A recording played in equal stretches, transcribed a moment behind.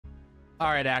All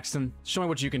right, Axton, show me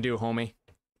what you can do, homie.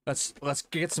 Let's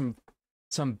get some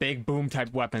big boom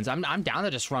type weapons. I'm down to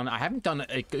just run. I haven't done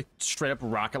a straight up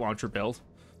rocket launcher build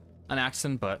on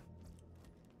Axton, but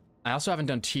I also haven't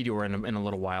done T-Door in a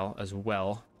little while as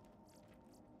well.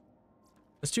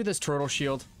 Let's do this turtle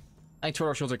shield. I think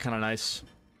turtle shields are kind of nice.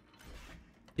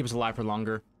 Keep us alive for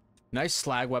longer. Nice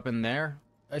slag weapon there.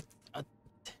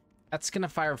 That's gonna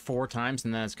fire 4 times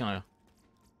and then it's gonna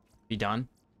be done.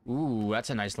 Ooh,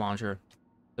 that's a nice launcher.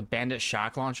 The bandit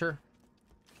shock launcher.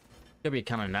 Could be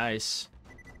kind of nice.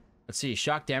 Let's see.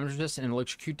 Shock damage resist and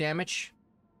electrocute damage.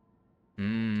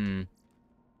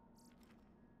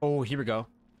 Oh, here we go.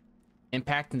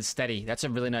 Impact and steady. That's a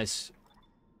really nice.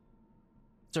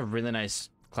 It's a really nice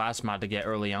class mod to get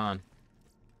early on.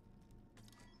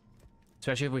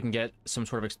 Especially if we can get some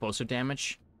sort of explosive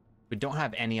damage. We don't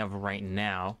have any of right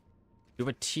now. We have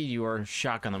a TDR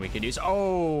shotgun that we could use.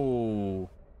 Oh!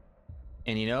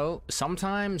 And you know,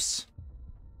 sometimes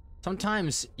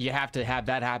you have to have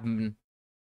that happen.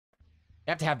 You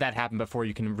have to have that happen before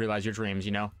you can realize your dreams,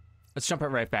 you know? Let's jump it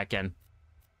right back in.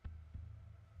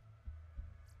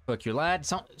 Look, your lad,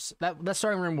 that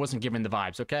starting room wasn't giving the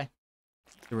vibes, okay?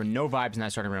 There were no vibes in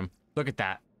that starting room. Look at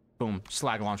that. Boom.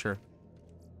 Slag launcher.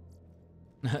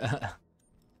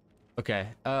 Okay.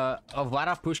 Oh,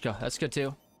 Vladov Pushka. That's good,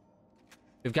 too.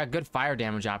 We've got good fire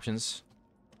damage options.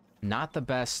 Not the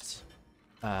best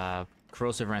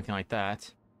corrosive or anything like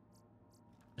that.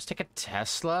 Let's take a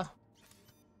Tesla.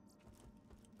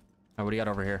 Oh, what do you got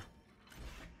over here?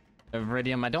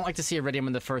 Iridium. I don't like to see Iridium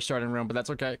in the first starting room, but that's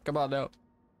okay. Come on, now.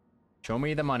 Show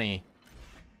me the money.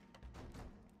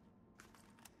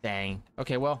 Dang.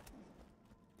 Okay, well.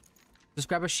 Just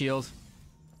grab a shield.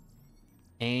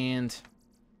 And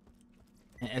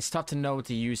it's tough to know what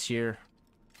to use here.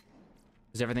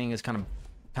 Because everything is kind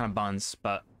of buns,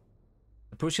 but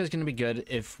the Pushka is going to be good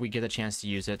if we get a chance to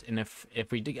use it. And if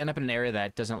we end up in an area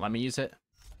that doesn't let me use it,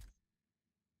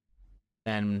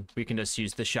 then we can just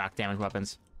use the shock damage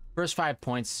weapons. First 5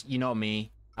 points, you know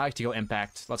me. I like to go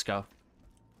impact. Let's go.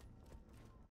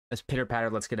 Let's pitter patter.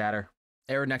 Let's get at her.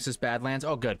 Air Nexus Badlands.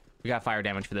 Oh, good. We got fire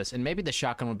damage for this. And maybe the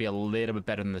shotgun would be a little bit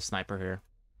better than the sniper here.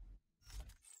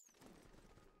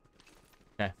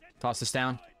 Okay. Toss this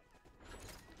down.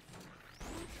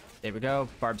 There we go.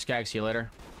 Barb Skag. See you later.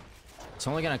 It's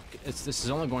only gonna. This is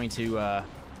only going to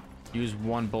use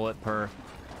 1 bullet per.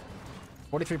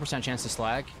 43% chance to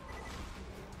slag.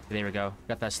 There we go.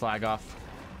 Got that slag off.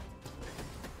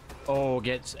 Oh,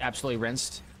 gets absolutely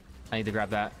rinsed. I need to grab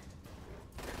that.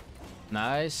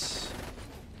 Nice.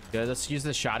 Good. Let's use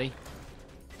this shoddy.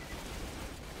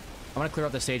 I'm gonna clear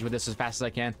out the stage with this as fast as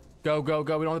I can. Go, go,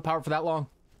 go. We don't have the power for that long.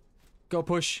 Go,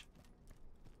 push.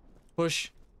 Push.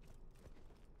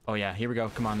 Oh, yeah. Here we go.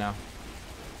 Come on now.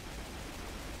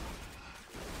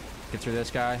 Get through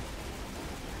this guy.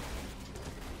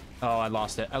 Oh, I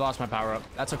lost it. I lost my power up.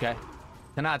 That's okay.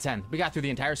 10 out of 10. We got through the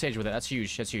entire stage with it. That's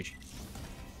huge. That's huge.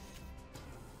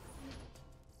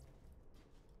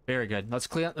 Very good. Let's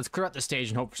clear out the stage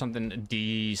and hope for something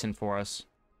decent for us.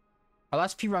 Our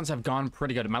last few runs have gone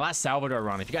pretty good. My last Salvador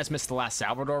run, if you guys missed the last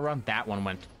Salvador run, that one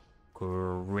went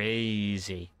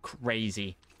crazy.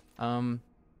 Crazy. Let's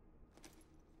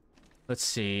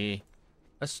see.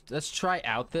 Let's try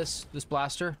out this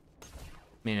blaster.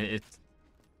 I mean,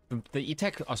 the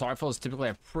E-Tech assault rifles typically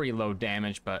have pretty low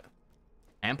damage, but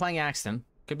I am playing Axton.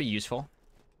 Could be useful.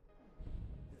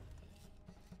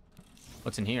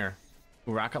 What's in here?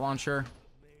 Ooh, rocket launcher.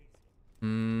 I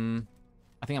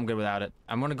think I'm good without it.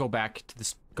 I'm gonna go back to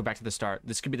this. Go back to the start.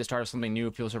 This could be the start of something new.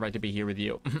 It feels so right to be here with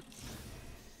you.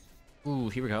 Ooh,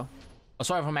 here we go.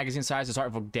 Assault rifle magazine size. Assault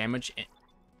rifle damage.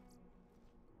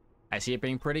 I see it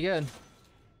being pretty good.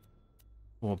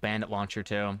 Ooh, bandit launcher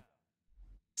too.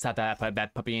 It's not that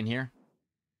bad puppy in here.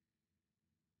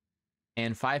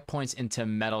 And 5 points into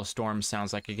Metal Storm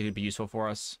sounds like it could be useful for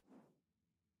us.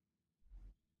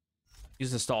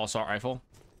 Use the stall assault rifle.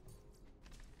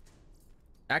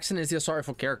 Axton is the assault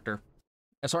rifle character.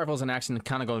 Assault rifles and Axton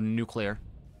kind of go nuclear.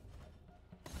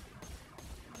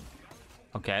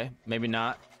 Okay, maybe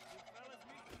not.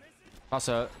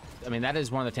 Also, I mean, that is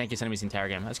one of the tankiest enemies in the entire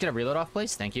game. Let's get a reload off,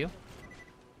 please. Thank you.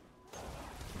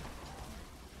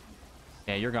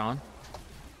 Yeah, you're gone.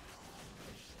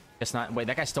 Guess not. Wait,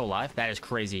 that guy's still alive? That is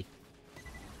crazy.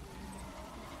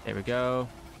 There we go.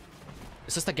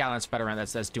 It's just the Gallant Spider-Man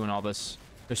that's doing all this.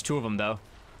 There's 2 of them, though.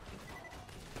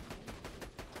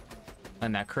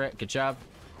 And that crit. Good job.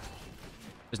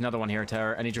 There's another one here,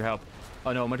 Terror. I need your help.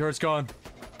 Oh, no. My turret's gone.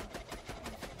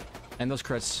 And those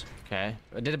crits. Okay.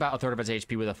 I did about 1/3 of its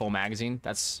HP with a full magazine.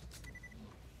 That's...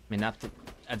 I mean, not...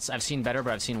 I've seen better,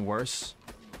 but I've seen worse.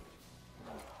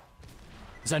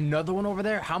 There's another one over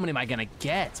there? How many am I gonna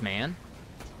get, man?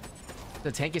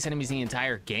 The tankiest enemies in the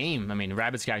entire game. I mean,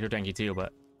 rabbits guys are tanky too,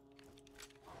 but...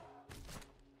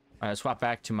 Alright, swap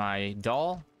back to my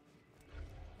doll.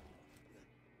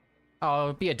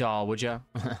 Oh, be a doll, would ya?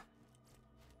 But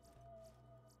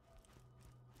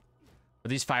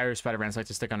these fire spider-mans like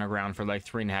to stick underground for like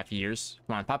 3.5 years.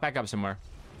 Come on, pop back up somewhere.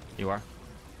 You are.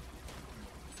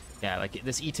 Yeah, like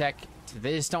this E-Tech,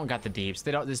 they just don't got the deeps.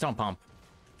 They just don't pump.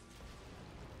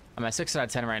 I'm at 6 out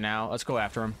of 10 right now. Let's go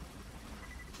after him.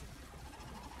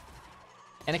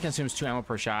 And it consumes 2 ammo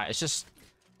per shot. It's just,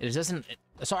 it doesn't.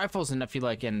 Assault rifles, and I feel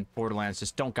like in Borderlands,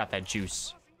 just don't got that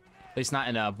juice. At least not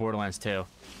in Borderlands 2.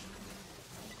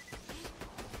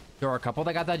 There are a couple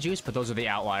that got that juice, but those are the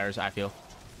outliers, I feel.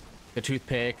 The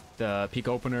toothpick, the peak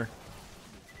opener.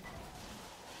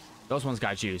 Those ones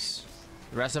got juice.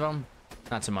 The rest of them,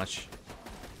 not so much.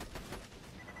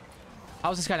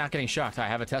 How is this guy not getting shocked? I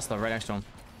have a Tesla right next to him.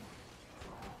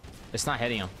 It's not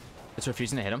hitting him. It's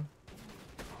refusing to hit him.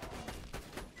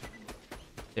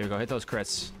 There we go. Hit those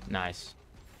crits. Nice.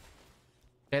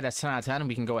 Okay, that's 10 out of 10.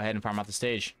 We can go ahead and farm out the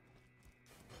stage.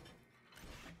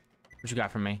 What you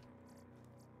got from me?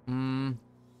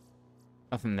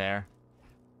 Nothing there.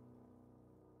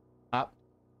 Up.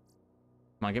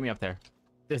 Come on, get me up there.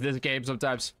 This game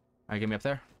sometimes. All right, get me up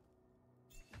there.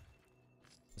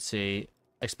 Let's see.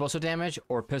 Explosive damage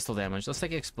or pistol damage? Let's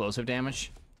take explosive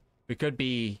damage. We could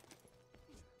be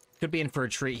in for a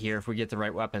treat here if we get the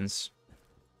right weapons.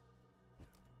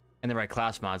 And the right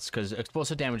class mods, because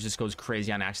explosive damage just goes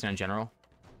crazy on accident in general.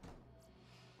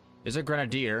 There's a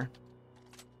grenadier.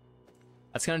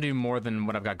 That's gonna do more than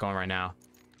what I've got going right now.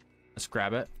 Let's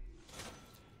grab it.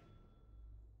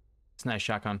 It's a nice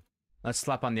shotgun. Let's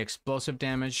slap on the explosive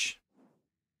damage.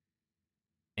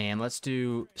 And let's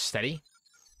do steady.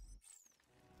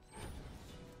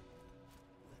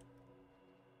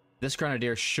 This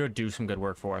grenadier should do some good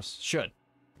work for us. Should.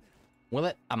 Will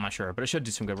it? I'm not sure, but it should do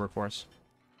some good work for us.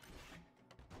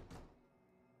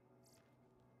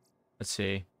 Let's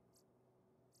see.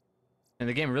 And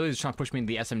the game really is trying to push me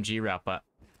into the SMG route, but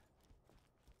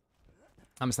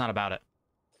I'm just not about it.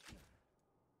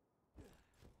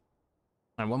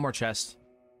 All right, one more chest.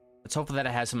 Let's hope that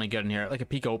it has something good in here, like a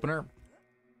peak opener.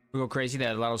 We go crazy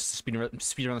that allows us to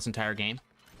speed run this entire game.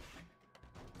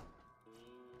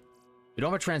 We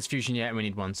don't have a transfusion yet, and we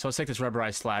need one. So let's take this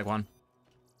rubberized slag one.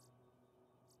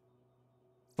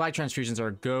 Slag transfusions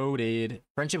are goated.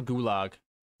 Friendship gulag.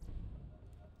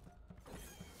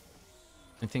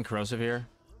 Anything corrosive here?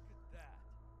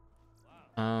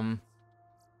 I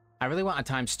really want a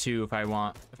 ×2 if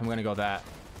I'm gonna go that.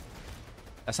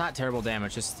 That's not terrible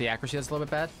damage, just the accuracy that's a little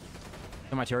bit bad.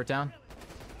 Put my turret down.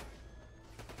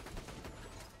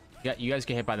 Yeah, you guys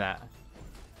get hit by that.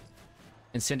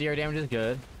 Incendiary damage is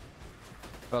good.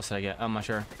 What else did I get? I'm not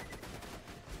sure.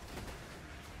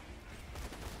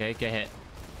 Okay, get hit.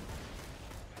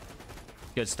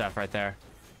 Good stuff right there.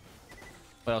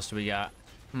 What else do we got?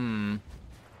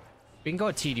 We can go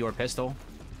with TD or pistol.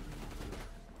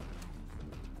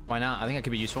 Why not? I think that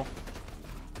could be useful.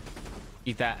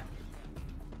 Eat that.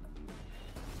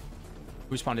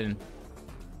 Who spawned in?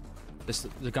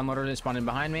 The gun loader spawned in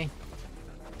behind me.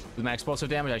 With my explosive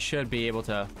damage, I should be able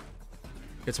to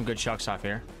get some good chucks off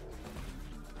here.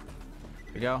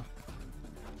 Here we go.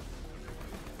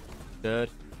 Good.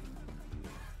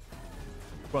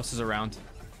 Who else is around?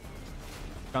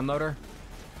 Gun loader.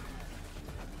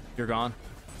 You're gone.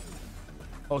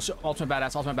 Oh, so ultimate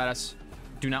badass, ultimate badass.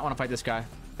 Do not want to fight this guy.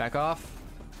 Back off.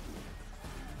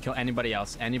 Kill anybody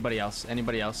else, anybody else,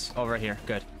 anybody else. Over here,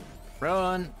 good.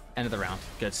 Run. End of the round.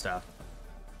 Good stuff.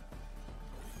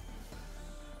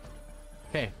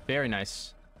 Okay, very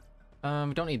nice.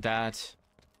 We don't need that.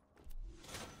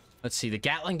 Let's see, the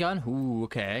Gatling gun. Ooh,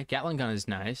 okay. Gatling gun is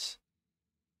nice.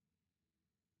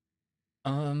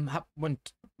 When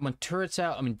turret's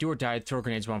out, I mean, do or die, throw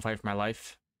grenades won't fight for my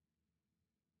life.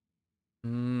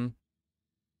 I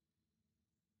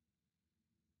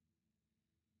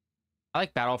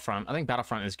like Battlefront. I think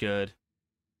Battlefront is good.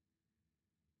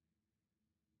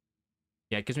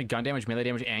 Yeah, it gives me gun damage, melee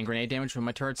damage, and grenade damage when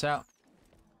my turret's out.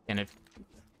 And if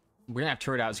we're gonna have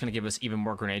turret out, it's gonna give us even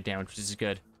more grenade damage, which is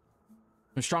good.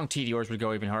 Some strong TDRs would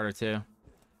go even harder too.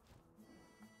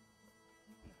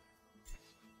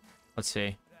 Let's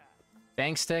see.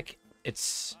 Bang stick,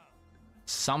 it's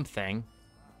something.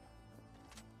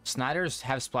 Sniders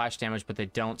have splash damage, but they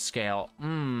don't scale.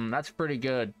 That's pretty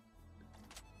good.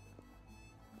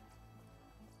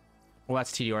 Well,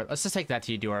 that's TDR. Let's just take that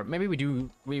TDR. Maybe we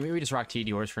just rock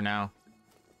TDRs for now.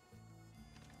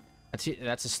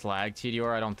 That's a slag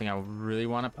TDR. I don't think I really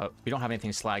want it, but we don't have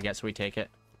anything slag yet, so we take it.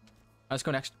 Let's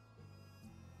go next.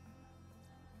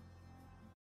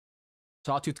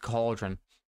 Sawtooth Cauldron.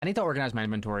 I need to organize my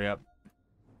inventory up.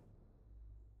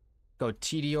 Go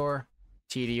Tedior,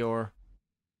 Tedior.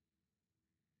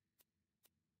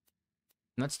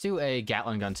 Let's do a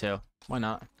Gatling gun too. Why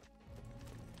not?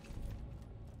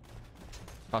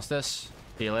 Toss this.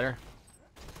 See you later.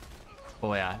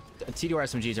 Oh yeah, Tedior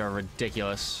SMGs are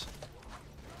ridiculous.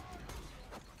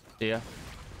 See ya.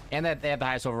 And that they have the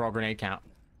highest overall grenade count.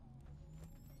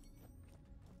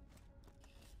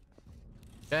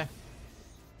 Okay.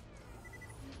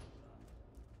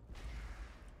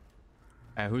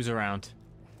 Alright, who's around?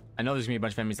 I know there's gonna be a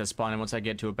bunch of enemies that spawn in once I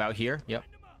get to about here. Yep.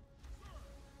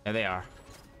 There they are.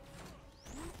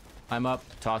 I'm up.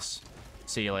 Toss.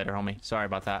 See you later, homie. Sorry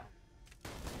about that.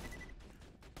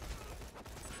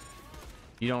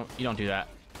 You don't do that.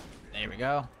 There we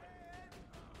go.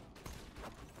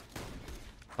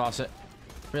 Toss it.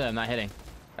 Really, I'm not hitting.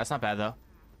 That's not bad though.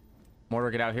 Mortar,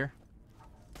 get out here.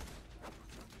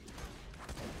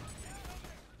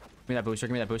 Give me that booster.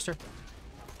 Give me that booster.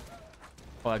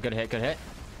 Oh, good hit. Good hit.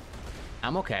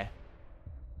 I'm okay.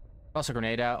 Toss a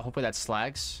grenade out. Hopefully that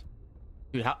slags.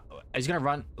 Dude, how he's gonna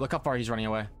run? Look how far he's running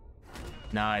away.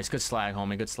 Nice. Good slag,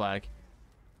 homie. Good slag.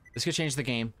 This could change the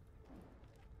game.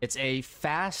 It's a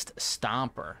fast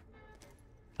stomper.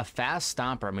 A fast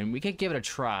stomper. I mean, we could give it a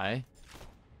try.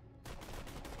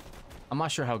 I'm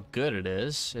not sure how good it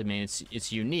is. I mean,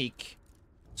 it's unique.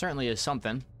 Certainly is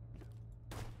something.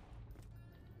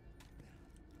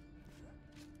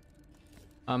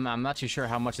 I'm not too sure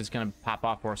how much it's gonna pop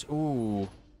off for us. Ooh.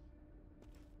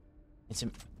 It's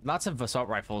lots of assault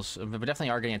rifles. We definitely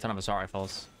are getting a ton of assault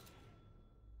rifles.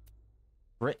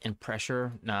 Grit and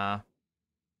pressure. Nah.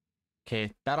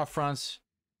 Okay, Battlefronts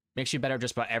makes you better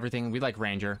just about everything. We like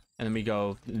Ranger, and then we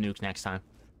go nukes next time.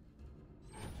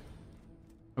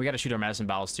 We gotta shoot our medicine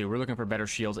bottles too. We're looking for better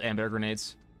shields and better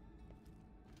grenades.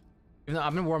 Even though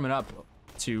I've been warming up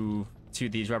to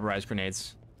these rubberized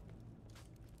grenades.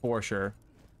 For sure.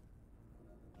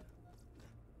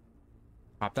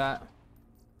 Pop that.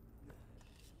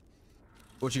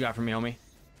 What you got for me, homie?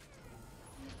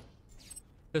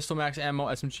 Pistol max ammo,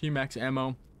 SMG max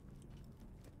ammo.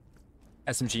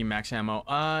 SMG max ammo.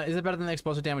 Is it better than the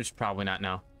explosive damage? Probably not,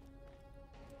 no.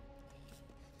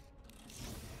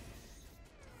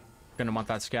 Gonna want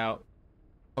that scout.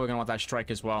 Probably gonna want that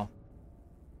strike as well.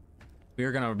 We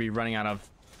are gonna be running out of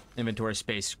inventory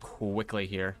space quickly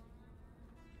here.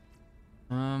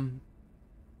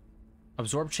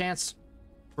 Absorb chance,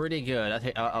 pretty good.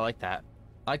 I like that.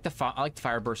 I like the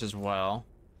fire burst as well.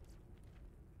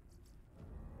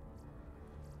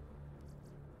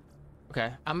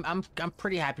 Okay, I'm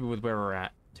pretty happy with where we're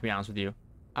at, to be honest with you.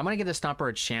 I'm gonna give the stomper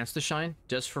a chance to shine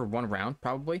just for one round,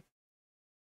 probably.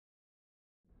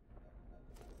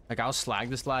 Like, I'll slag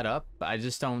this lad up, but I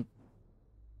just don't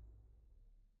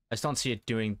see it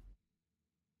doing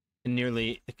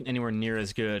nearly anywhere near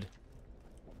as good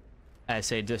as,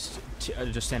 say, just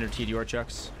standard TDR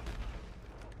chucks.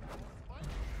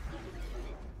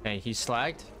 Okay, he's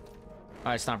slagged.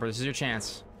 All right, Stomper, this is your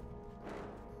chance.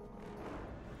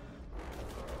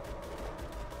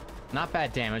 Not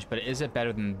bad damage, but is it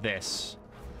better than this?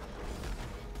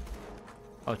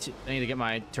 Oh, I need to get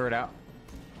my turret out.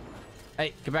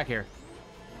 Hey, get back here.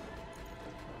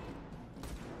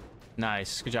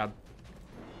 Nice, good job.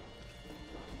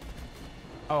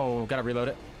 Oh, gotta reload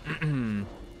it. I'm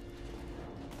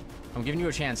giving you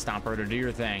a chance, Stomper, to do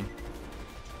your thing.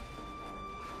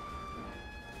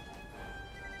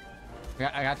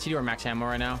 I got TDR max ammo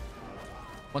right now.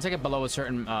 Once I get below a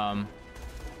certain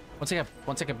once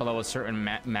I get below a certain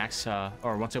max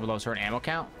or once I get below a certain ammo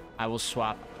count, I will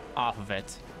swap off of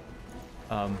it.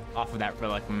 Off of that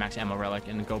relic, max ammo relic,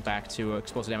 and go back to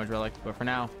explosive damage relic. But for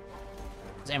now,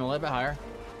 let's aim a little bit higher.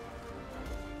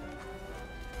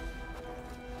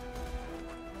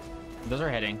 Those are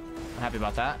hitting. I'm happy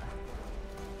about that.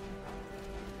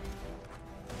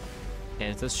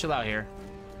 Okay, let's chill out here.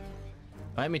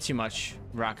 Don't hit me too much,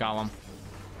 Rock Golem.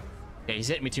 Okay, he's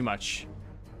hitting me too much.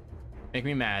 Make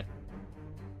me mad.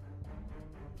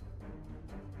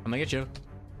 I'm gonna get you.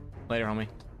 Later, homie.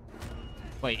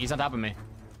 Wait, he's on top of me.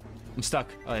 I'm stuck.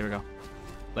 Oh, there we go.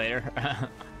 Later.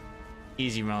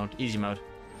 Easy mode. Easy mode.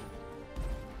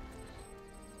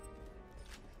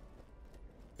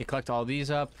 You collect all these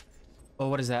up. Oh,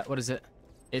 what is that? What is it?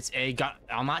 It's a gun.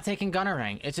 I'm not taking gunner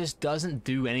rank. It just doesn't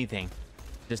do anything.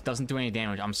 It just doesn't do any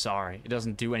damage. I'm sorry. It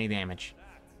doesn't do any damage.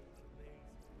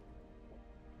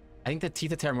 I think the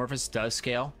Teeth of Terramorphous does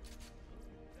scale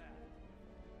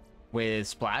with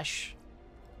Splash.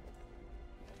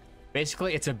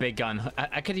 Basically, it's a big gun.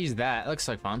 I could use that. It looks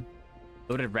like fun.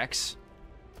 Loaded Rex.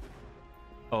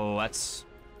 Oh, that's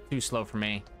too slow for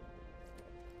me.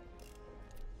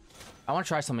 I want to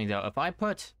try something though. If I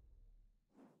put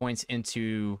points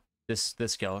into this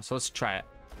skill, so let's try it.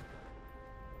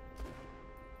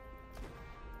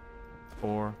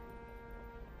 4.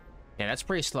 Yeah, that's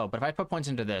pretty slow. But if I put points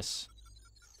into this,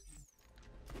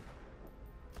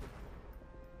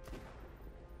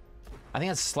 I think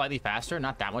that's slightly faster,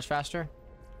 not that much faster.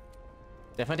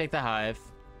 Definitely take the hive.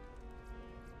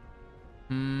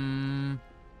 And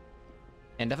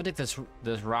definitely take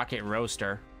this rocket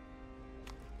roaster.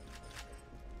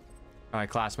 All right,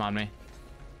 class mod me.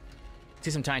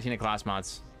 See some Tiny Tina class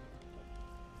mods.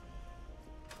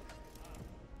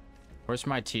 Where's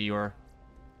my T-Or?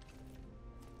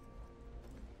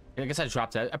 I guess I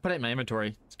dropped it. I put it in my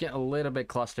inventory. It's getting a little bit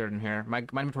clustered in here. My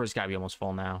inventory's gotta be almost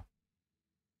full now.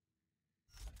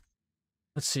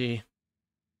 Let's see.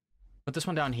 Put this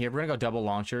one down here. We're gonna go double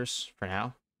launchers for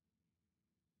now.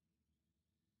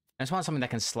 I just want something that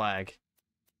can slag.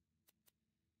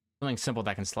 Something simple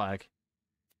that can slag.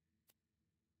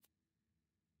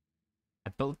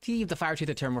 I believe the Fire Teeth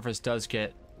of Terramorphous does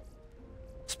get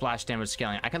splash damage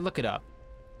scaling. I can look it up.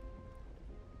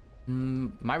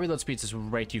 My reload speed is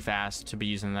way too fast to be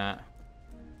using that.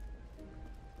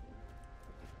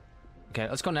 Okay,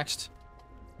 let's go next.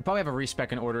 We probably have a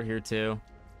respec in order here too.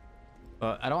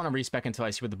 But I don't want to respec until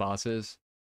I see what the boss is.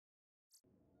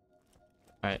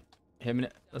 Alright.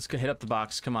 Let's go hit up the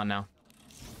box. Come on now.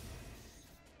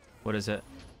 What is it?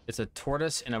 It's a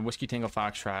tortoise and a Whiskey Tango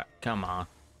Foxtrot. Come on.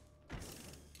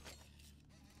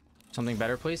 Something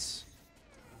better, please.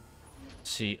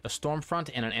 Let's see. A Stormfront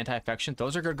and an Anti-Infection.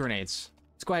 Those are good grenades.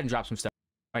 Let's go ahead and drop some stuff.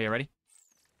 Are you ready?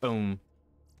 Boom.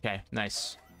 Okay,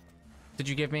 nice. Did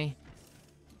you give me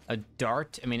a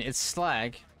dart? I mean, it's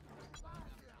slag.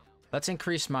 Let's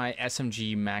increase my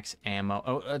SMG max ammo.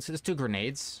 Oh, let's do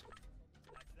grenades.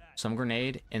 Some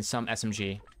grenade and some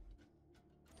SMG.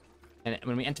 And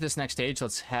when we enter this next stage,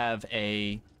 let's have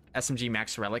a SMG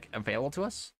max relic available to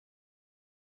us.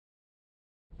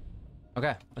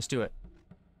 Okay, let's do it.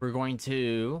 We're going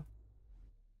to...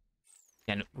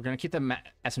 And we're going to keep the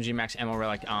SMG max ammo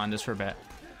relic on just for a bit.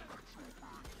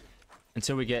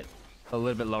 Until we get a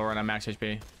little bit lower on our max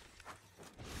HP.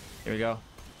 Here we go.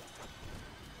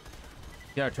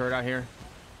 Get our turret out here.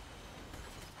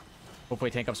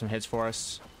 Hopefully tank up some hits for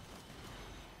us.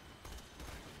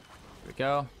 Here we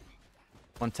go.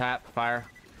 One tap, fire.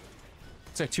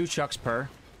 It's like 2 chucks per.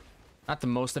 Not the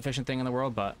most efficient thing in the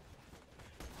world, but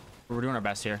we're doing our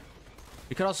best here.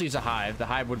 We could also use a hive. The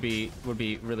hive would be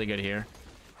really good here.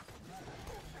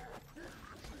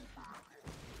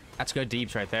 That's good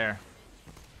deeps right there.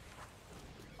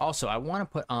 Also, I want to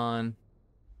put on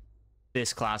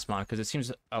this class mod because it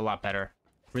seems a lot better.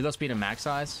 Reload speed and max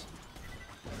size.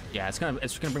 Yeah, it's gonna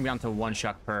bring me down to 1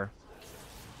 chuck per,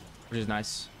 which is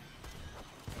nice.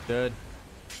 Good.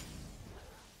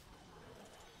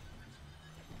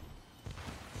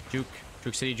 Juke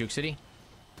City, Juke City.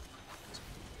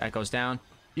 That goes down.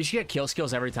 You should get kill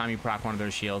skills every time you proc one of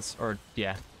those shields, or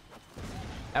yeah,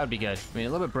 that would be good. I mean, a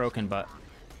little bit broken, but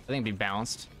I think it'd be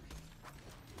balanced.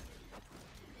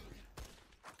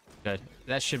 Good.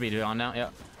 That should be on now.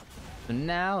 Yep. So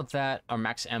now that our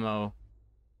max ammo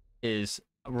is,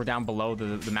 we're down below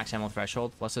the max ammo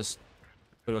threshold. Let's just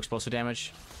go to explosive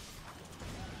damage.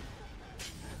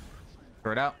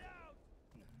 Throw it out.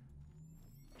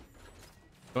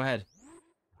 Go ahead.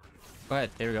 Go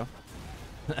ahead. There we go.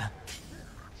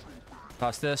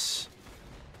 Toss this.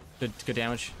 Good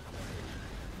damage.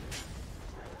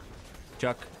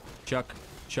 Chuck.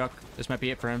 This might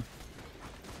be it for him.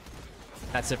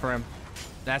 That's it for him.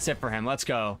 That's it for him. Let's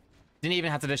go. Didn't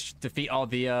even have to defeat all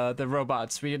the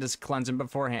robots. We could just cleanse them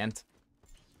beforehand.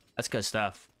 That's good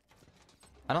stuff.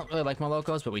 I don't really like my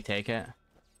locos, but we take it.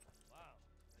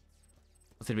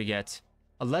 What did we get?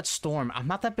 A Lead Storm. I'm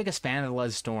not that biggest fan of the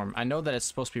Lead Storm. I know that it's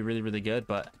supposed to be really, really good,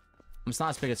 but I'm just not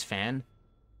as big as fan.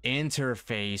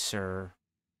 Interfacer.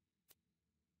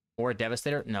 Or a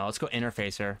Devastator? No, let's go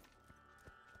Interfacer.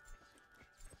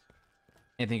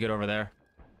 Anything good over there?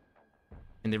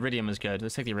 And the Iridium is good.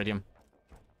 Let's take the Iridium.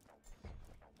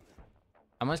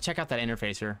 I'm gonna check out that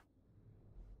Interfacer.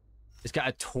 It's got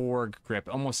a Torg grip.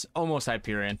 Almost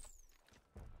Hyperion.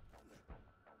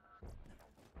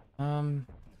 I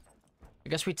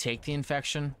guess we take the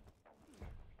infection.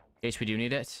 In case we do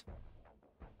need it.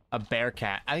 A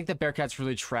Bearcat. I think the Bearcat's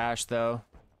really trash though.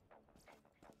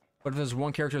 But if there's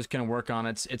one character that's gonna work on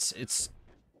it, it's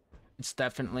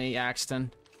definitely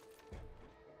Axton.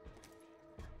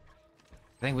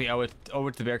 I think we owe it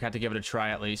to the Bearcat to give it a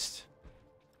try at least.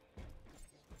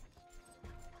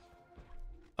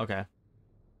 Okay.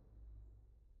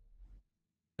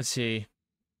 Let's see.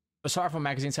 Assault rifle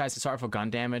magazine size, assault rifle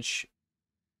gun damage.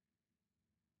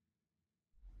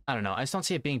 I don't know. I just don't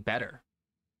see it being better.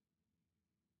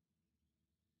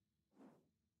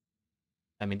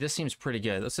 I mean, this seems pretty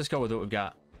good. Let's just go with what we've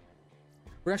got.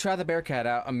 We're gonna try the Bearcat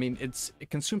out. I mean, it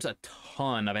consumes a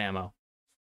ton of ammo.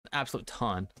 An absolute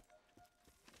ton.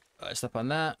 Step on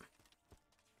that.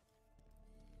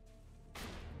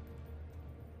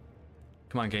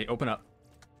 Come on, gate. Open up.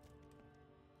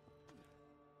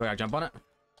 Do I gotta jump on it?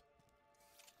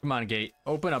 Come on, gate.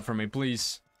 Open up for me,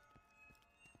 please.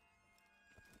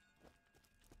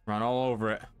 Run all over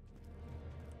it.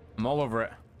 I'm all over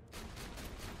it.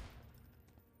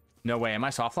 No way. Am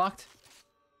I soft locked?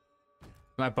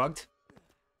 Am I bugged?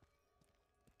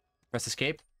 Press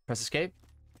escape. Press escape.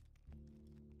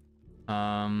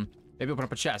 Maybe open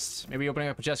up a chest. Maybe opening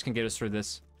up a chest can get us through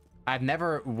this. I've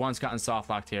never once gotten soft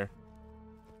locked here.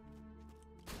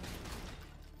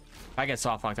 If I get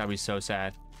soft locked, I'd be so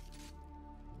sad.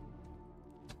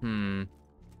 Maybe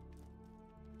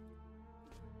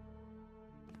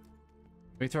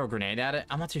throw a grenade at it?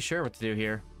 I'm not too sure what to do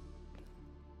here.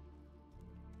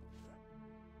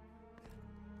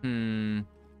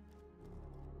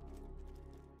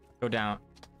 Go down.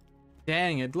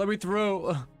 Dang it, let me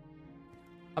through.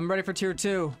 I'm ready for tier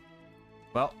 2.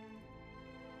 Well,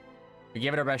 we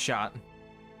gave it our best shot.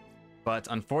 But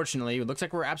unfortunately, it looks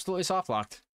like we're absolutely soft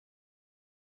locked.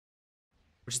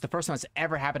 Which is the first time it's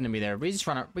ever happened to me there. We just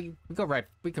run we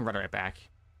can run right back.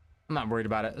 I'm not worried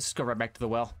about it. Let's just go right back to the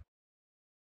well.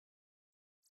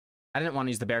 I didn't want to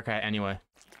use the Bearcat anyway.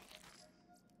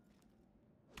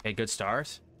 Okay, good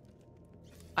start.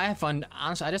 I have fun.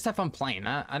 Honestly, I just have fun playing.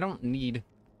 I don't need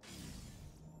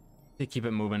to keep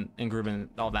it moving and grooving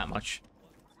all that much.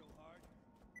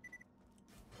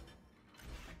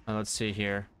 Let's see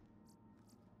here.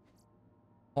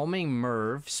 Homing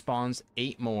Merv spawns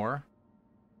 8 more.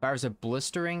 Fires a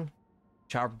blistering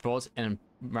shower of bullets and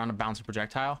round of bouncing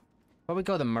projectile. But we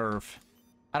go the Merv.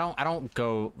 I don't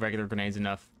go regular grenades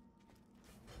enough.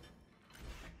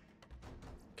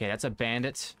 Okay, that's a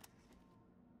bandit.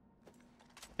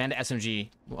 Bandit SMG,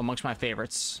 amongst my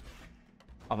favorites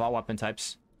of all weapon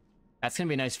types. That's gonna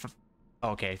be nice for...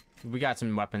 Okay, we got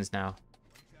some weapons now.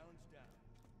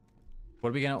 What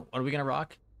are we gonna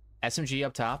rock? SMG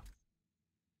up top.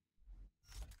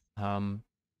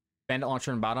 Bandit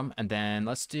launcher on bottom, and then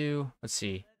let's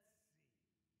see.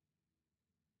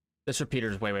 This repeater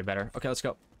is way better. Okay, let's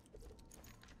go.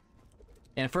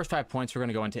 And the first 5 points, we're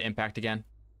gonna go into impact again.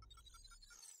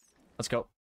 Let's go.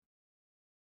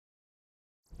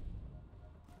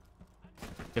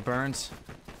 It burns.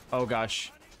 Oh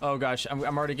gosh. Oh gosh.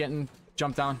 I'm already getting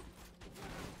jumped on.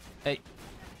 Hey.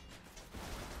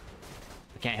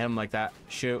 I can't hit him like that.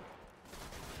 Shoot.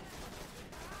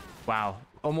 Wow.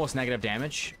 Almost negative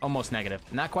damage. Almost negative.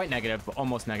 Not quite negative, but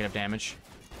almost negative damage.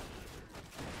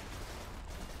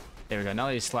 There we go. Now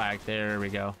that he's slagged. There we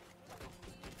go.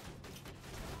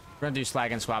 We're gonna do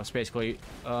slag and swaps basically.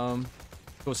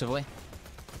 Exclusively.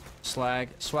 Slag,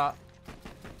 swap.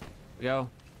 Here we go.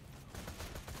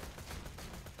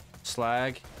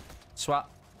 Slag,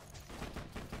 swap.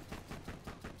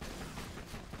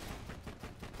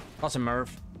 Awesome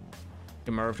Merv.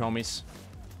 Good Merv, homies.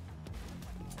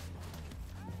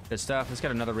 Good stuff. Let's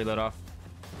get another reload off.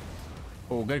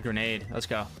 Oh, good grenade. Let's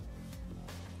go.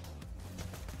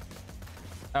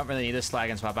 I don't really need this slag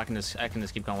and swap. I can just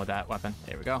keep going with that weapon.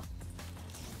 There we go.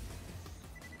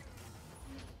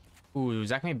 Ooh, is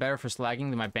that gonna be better for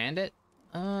slagging than my bandit?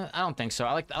 I don't think so.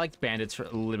 I like bandits a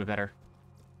little bit better.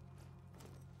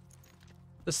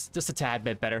 Just a tad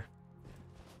bit better.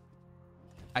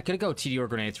 I could go TD or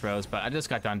grenade throws, but I just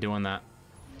got done doing that.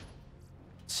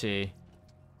 Let's see.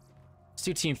 Let's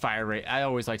do team fire rate. I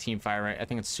always like team fire rate. I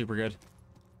think it's super good.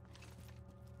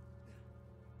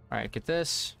 All right, get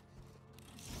this.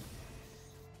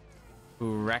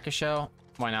 Ooh, Ricochet.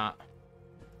 Why not?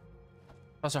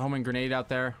 Toss a homing grenade out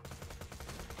there.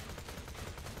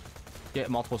 Get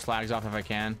multiple slags off if I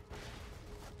can.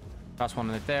 Toss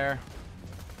one right there.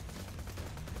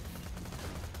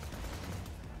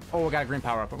 Oh, we got a green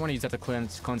power up. I want to use that to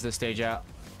cleanse this stage out.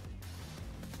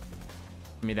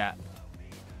 Give me that.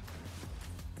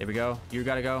 There we go. You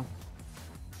gotta go.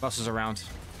 Who else is around?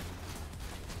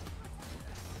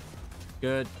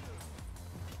 Good.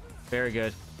 Very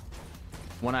good.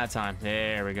 One at a time.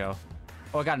 There we go.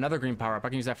 Oh, I got another green power up. I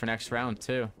can use that for next round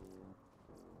too.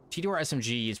 T2R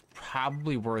SMG is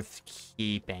probably worth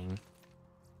keeping.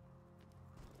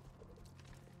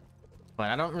 But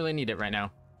I don't really need it right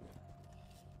now.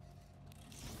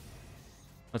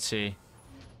 Let's see.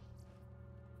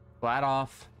 Flat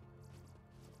off.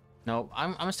 No,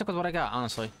 I'm gonna stick with what I got,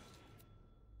 honestly.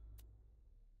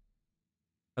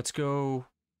 Let's go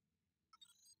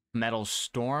Metal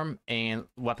Storm and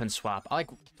Weapon Swap.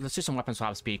 Let's do some Weapon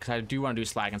Swap speed, because I do want to do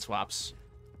slag and swaps.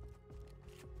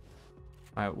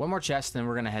 Alright, one more chest, then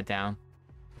we're gonna head down.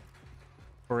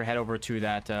 We're gonna head over to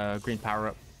that green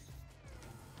power-up.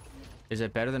 Is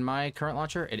it better than my current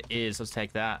launcher? It is. Let's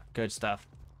take that. Good stuff.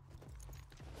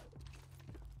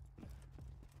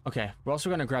 Okay, we're also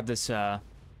gonna grab this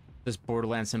this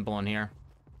Borderlands symbol in here.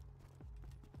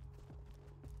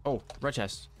 Oh, red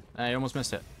chest. I almost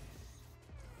missed it.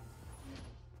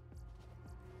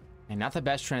 And not the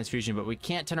best transfusion, but we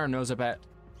can't turn our nose up at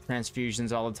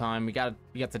transfusions all the time. We got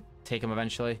to take them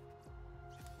eventually.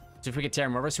 So if we get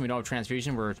Terramorphous and we don't have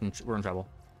transfusion, we're in trouble.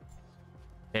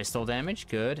 Pistol damage,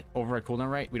 good. Override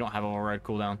cooldown rate. We don't have override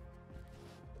cooldown.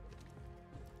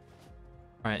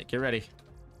 All right, get ready.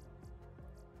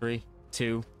 3,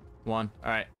 2, 1. All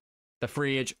right, the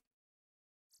free age.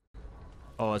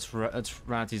 Oh, let's run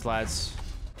at these lads.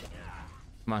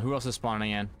 Come on, who else is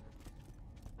spawning in?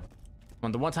 Come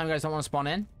on, the one time you guys don't want to spawn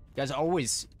in, you guys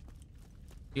always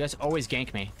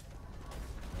gank me.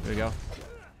 Here we go.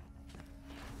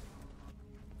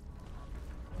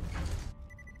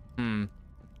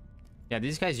 Yeah,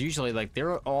 these guys usually, like,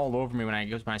 they're all over me when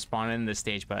I spawn in this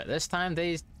stage, but this time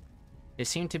they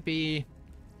seem to be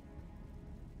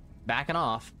backing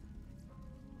off.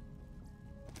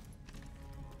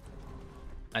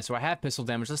 Alright, so I have pistol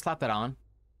damage. Let's slap that on.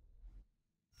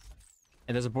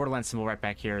 And there's a Borderlands symbol right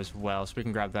back here as well, so we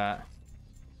can grab that.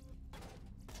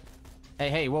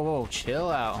 Hey, whoa, whoa, chill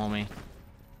out, homie.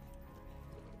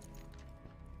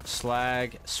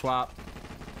 Slag, swap.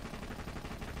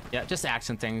 Yeah, just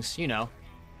accent things, you know.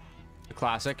 The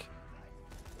classic.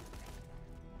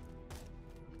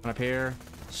 Up here,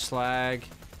 slag,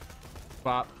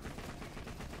 swap.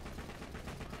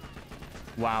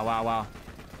 Wow, wow, wow.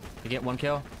 You get one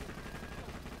kill?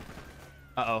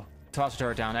 Uh-oh. Toss the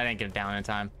turret down. I didn't get it down in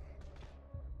time.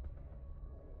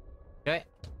 Okay.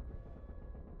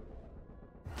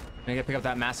 I'm gonna pick up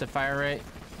that massive fire rate.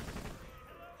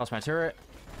 Toss my turret.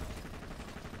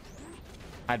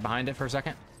 Hide behind it for a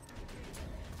second.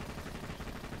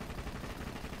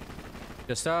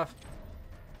 Good stuff.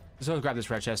 Let's go grab this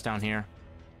red chest down here.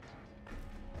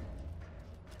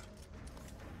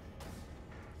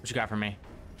 What you got for me?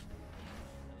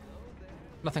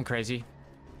 Nothing crazy.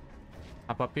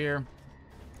 Hop up here.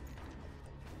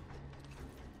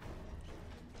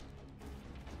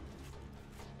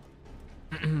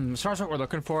 As far as what we're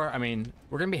looking for, I mean,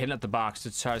 we're gonna be hitting up the box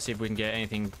to try to see if we can get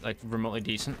anything like remotely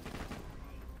decent.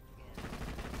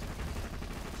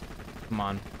 Come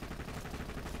on.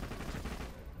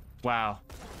 Wow.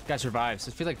 Guy survives.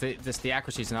 I feel like the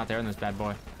accuracy is not there in this bad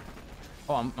boy.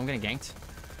 Oh, I'm getting ganked.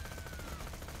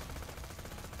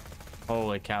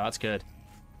 Holy cow, that's good.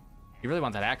 You really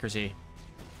want that accuracy.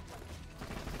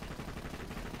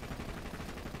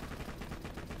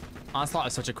 Onslaught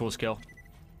is such a cool skill.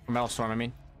 Or Metal Storm, I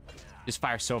mean. Just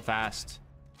fire so fast.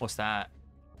 What's that?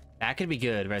 That could be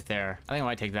good right there. I think I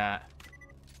might take that.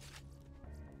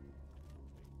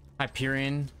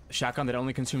 Hyperion shotgun that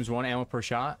only consumes 1 ammo per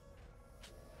shot.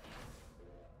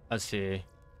 Let's see.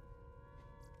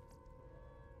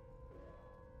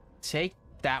 Take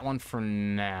that one for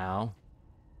now.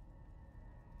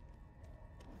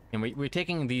 And we're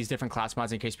taking these different class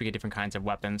mods in case we get different kinds of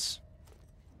weapons.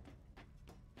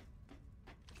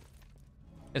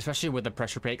 Especially with the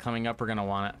pressure plate coming up, we're gonna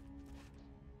want it.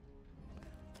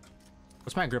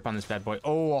 What's my grip on this bad boy?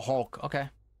 Oh, a Hulk. Okay.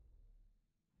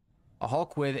 A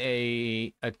Hulk with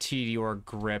a TDR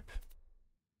grip.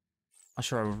 Not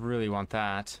sure I really want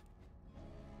that.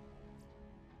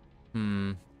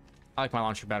 I like my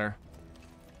launcher better.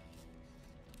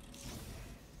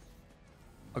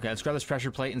 Okay, let's grab this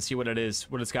pressure plate and see what it is,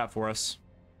 what it's got for us.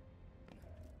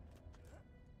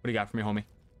 What do you got for me, homie?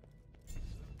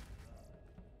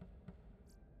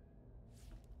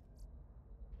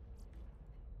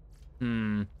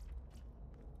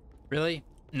 Really?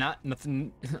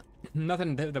 Nothing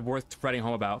nothing that worth writing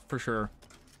home about, for sure.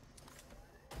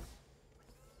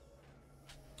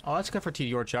 Oh, that's good for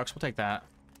TDR chucks. We'll take that.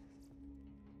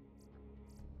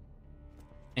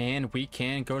 And we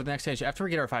can go to the next stage after we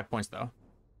get our 5 points, though.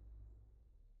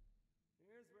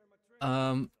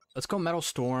 Let's go Metal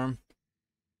Storm.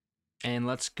 And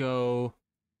let's go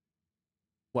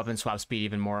weapon swap speed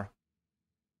even more.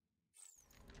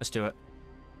 Let's do it.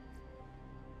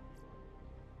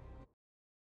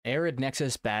 Arid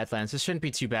Nexus Badlands. This shouldn't be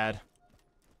too bad.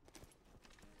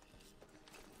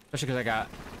 Especially because I got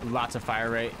lots of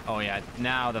fire rate. Oh yeah,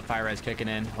 now the fire rate's kicking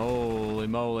in. Holy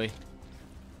moly.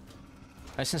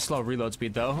 Nice and slow reload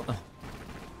speed, though.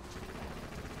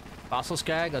 Fossil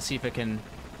Skag. Let's see if it can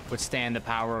withstand the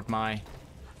power of my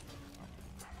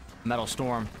Metal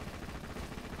Storm.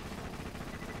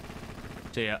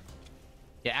 So, yeah.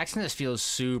 Yeah, Accident feels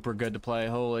super good to play.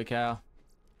 Holy cow.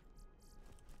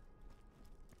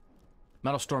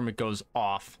 Metal Storm, it goes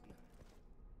off.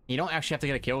 You don't actually have to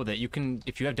get a kill with it. You can,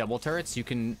 if you have double turrets, you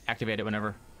can activate it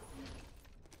whenever.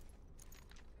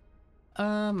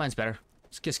 Mine's better.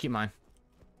 Let's just keep mine.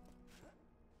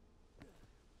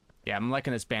 Yeah, I'm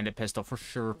liking this bandit pistol for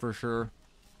sure, for sure.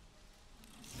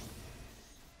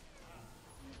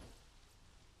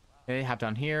 Okay, hop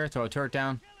down here, throw a turret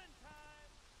down.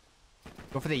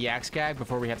 Go for the yak skag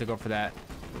before we have to go for that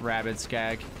rabid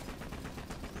skag.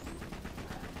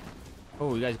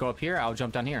 Oh, you guys go up here? I'll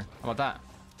jump down here. How about that?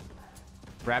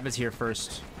 Rabid's here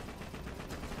first.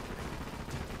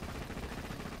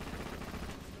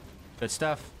 Good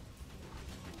stuff.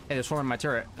 Hey, there's one in my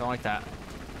turret. Don't like that.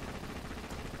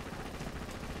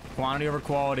 Quantity over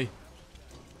quality.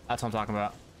 That's what I'm talking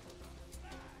about.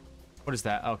 What is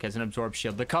that? Okay, it's an absorb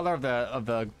shield. The color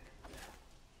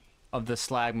of the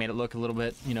slag made it look a little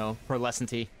bit, you know,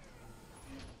 pearlescent-y.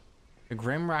 The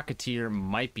Grim Rocketeer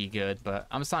might be good, but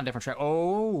I'm just on a different track.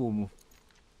 Oh!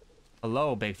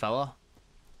 Hello, big fella.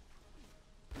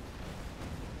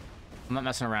 I'm not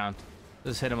messing around.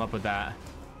 Just hit him up with that.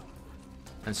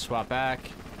 And swap back.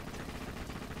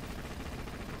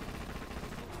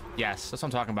 Yes, that's what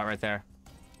I'm talking about right there.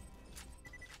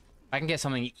 If I can get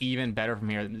something even better from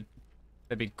here,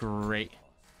 that'd be great.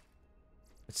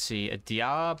 Let's see, a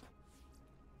Diab.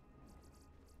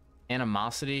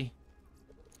 Animosity.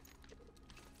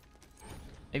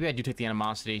 Maybe I do take the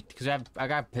animosity because I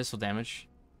got pistol damage.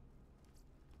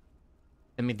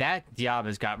 I mean, that Diab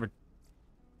has got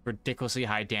ridiculously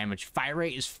high damage. Fire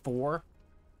rate is 4.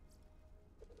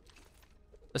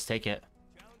 Let's take it.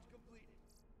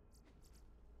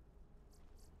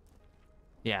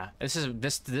 Yeah,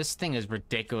 this thing is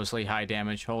ridiculously high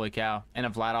damage. Holy cow! And a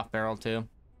Vladoff barrel too.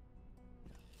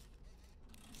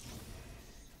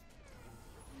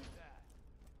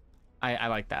 I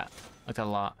like that. I like that a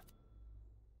lot.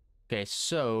 Okay,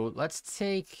 so let's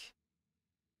take.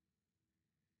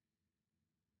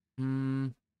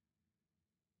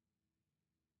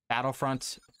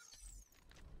 Battlefront.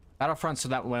 Battlefront, so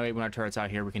that way when our turret's out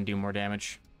here, we can do more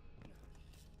damage.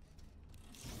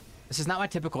 This is not my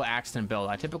typical accident build.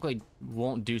 I typically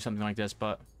won't do something like this,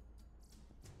 but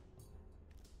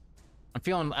I'm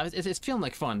feeling it's feeling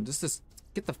like fun. Just to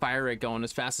get the fire rate going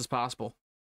as fast as possible.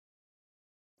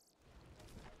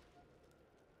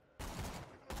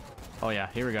 Oh yeah,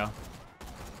 here we go.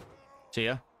 See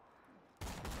ya.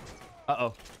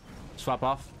 Uh-oh. Swap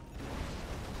off.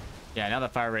 Yeah, now the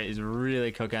fire rate is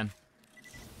really cooking.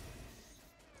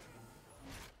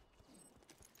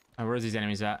 Oh, where's these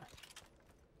enemies at?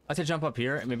 Let's jump up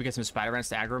here and maybe get some spider ants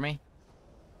to aggro me.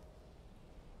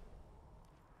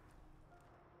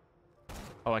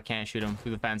 Oh, I can't shoot him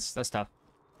through the fence. That's tough.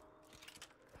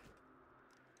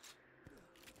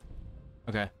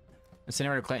 Okay.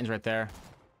 Incinerator Clayton's right there.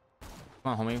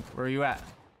 Come on, homie. Where are you at?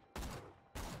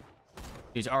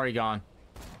 He's already gone.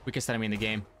 Weakest enemy in the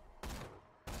game.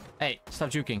 Hey, stop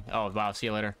juking. Oh, wow. See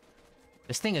you later.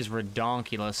 This thing is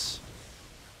redonkulous.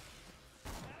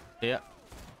 Yeah.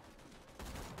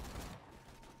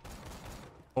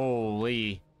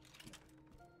 Holy.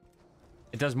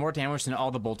 It does more damage than all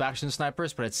the bolt action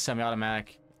snipers, but it's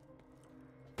semi-automatic.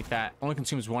 Like that. Only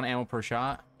consumes 1 ammo per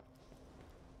shot.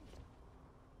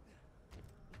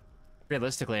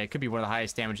 Realistically, it could be one of the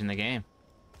highest damage in the game.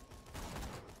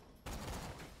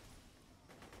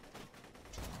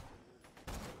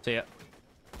 See ya.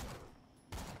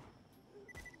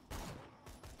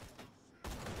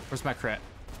 Where's my crit?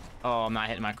 Oh, I'm not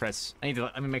hitting my crits.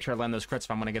 Let me make sure I land those crits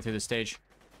if I'm gonna get through the stage.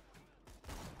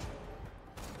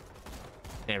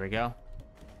 There we go.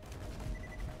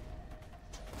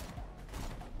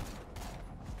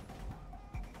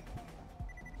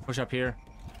 Push up here.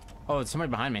 Oh, there's somebody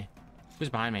behind me. Who's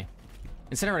behind me?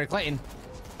 Incinerator Clayton.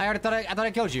 I thought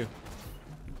I killed you.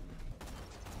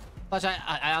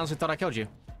 I honestly thought I killed you.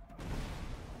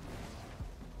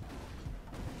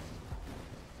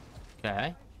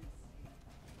 Okay.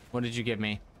 What did you give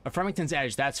me? A Fremington's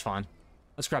Edge. That's fun.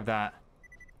 Let's grab that.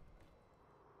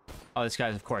 Oh, this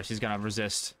guy's, of course, he's gonna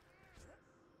resist.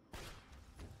 Did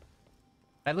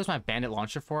I lose my bandit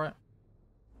launcher for it?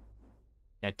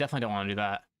 Yeah, definitely don't want to do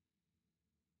that.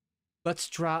 Let's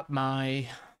drop my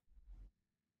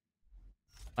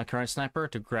current sniper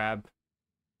to grab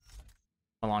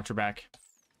my launcher back.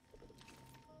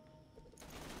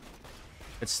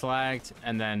 It's slagged,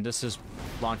 and then this is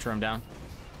launcher him down.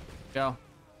 Go.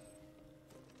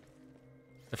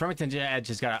 The Farmington Edge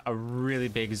has got a really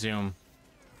big zoom.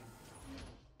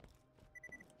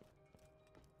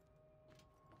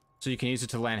 So you can use it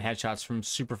to land headshots from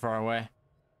super far away.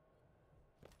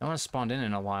 I want to spawn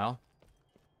in a while.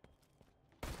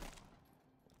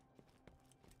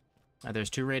 There's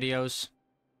 2 radios.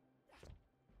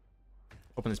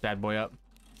 Open this bad boy up.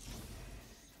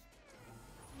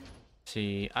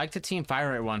 See, I like the team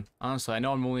fire rate one. Honestly, I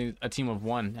know I'm only a team of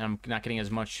 1, and I'm not getting as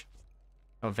much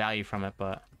of value from it,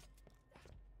 but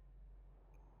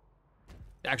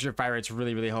the extra fire rate's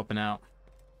really helping out.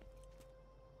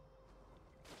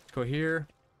 Let's go here.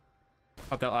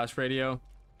 Pop that last radio.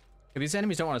 If these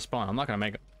enemies don't want to spawn, I'm not gonna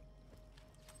make them.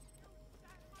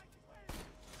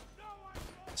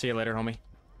 See you later, homie.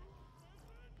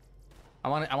 I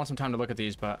want some time to look at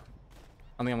these, but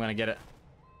I don't think I'm gonna get it.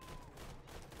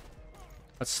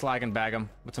 Let's slag and bag them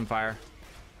with some fire.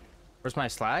 Where's my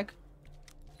slag?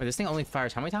 Wait, this thing only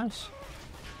fires how many times?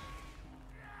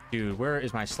 Dude, where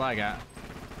is my slag at?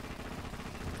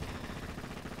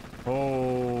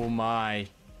 Oh my.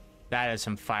 That is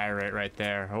some fire rate right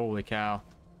there. Holy cow.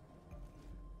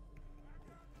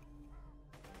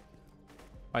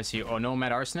 I see. Oh,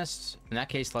 nomad arsonists? In that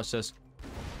case, let's just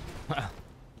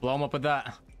blow them up with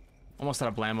that. Almost out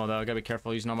of blammo, though. Gotta be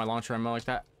careful using all my launcher ammo like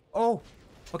that. Oh!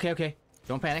 Okay.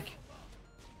 Don't panic.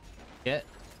 Get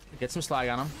some slag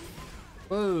on him.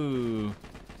 Whoa!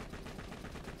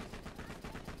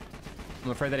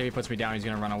 I'm afraid that if he puts me down, he's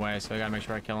gonna run away, so I gotta make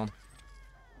sure I kill him.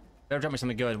 Better drop me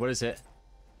something good. What is it?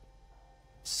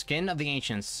 Skin of the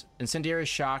Ancients. Incendiary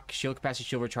shock, shield capacity,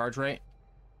 shield recharge rate.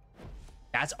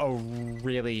 That's a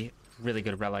really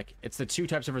good relic. It's the 2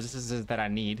 types of resistances that I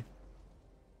need.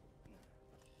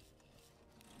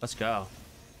 Let's go.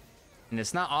 And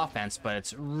it's not offense, but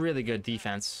it's really good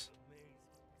defense.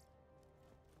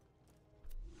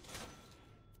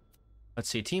 Let's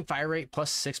see. Team fire rate plus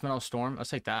 6 metal storm. Let's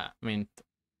take that. I mean,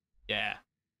 yeah.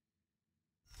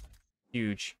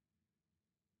 Huge.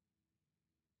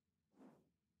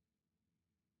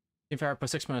 Team fire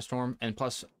plus 6 metal storm and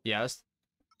plus, yeah, let's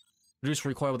reduce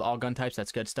recoil with all gun types.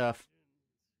 That's good stuff.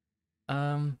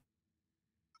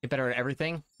 Get better at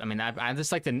everything. I mean, I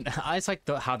just like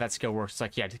how that skill works. It's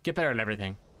like, yeah, get better at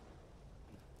everything.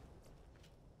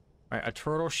 All right, a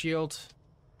turtle shield.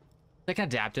 Like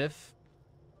adaptive.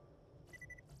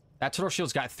 That turtle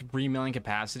shield's got 3 million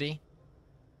capacity.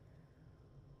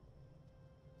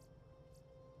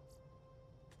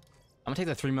 I'm gonna take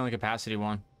the 3 million capacity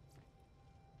one.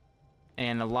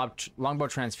 And a longbow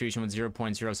transfusion with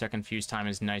 0.0 second fuse time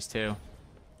is nice too.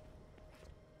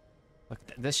 Look,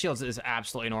 this shield is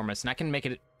absolutely enormous, and I can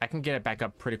get it back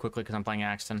up pretty quickly because I'm playing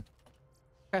Axton.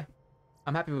 Okay,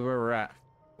 I'm happy with where we're at.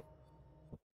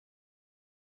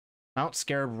 Mount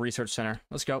Scarab Research Center.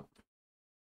 Let's go.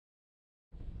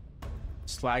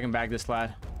 Slag and bag this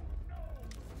lad.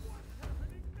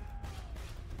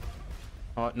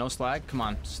 Oh, no slag? Come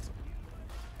on.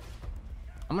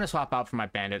 I'm gonna swap out for my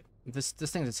bandit. This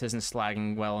thing just isn't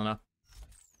slagging well enough.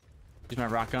 Use my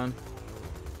rock gun.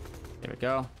 There we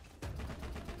go.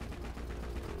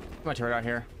 Put my turret out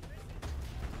here.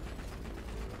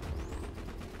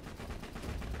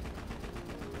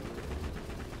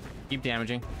 Keep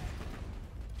damaging.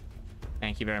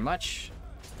 Thank you very much.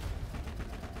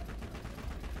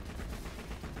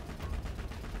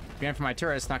 Going for my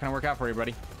turret, it's not gonna work out for you,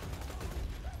 buddy.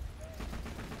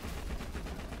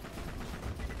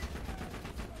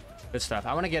 Good stuff.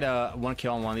 I want to get a 1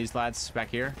 kill on one of these lads back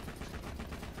here.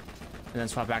 And then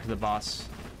swap back to the boss.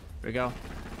 Here we go.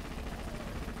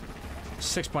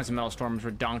 6 points of Metal Storm is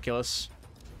redonkulous.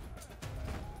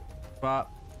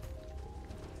 Swap.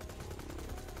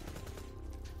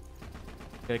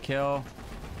 Get a kill.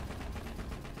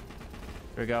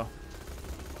 Here we go.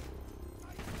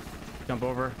 Jump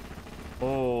over.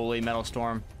 Holy Metal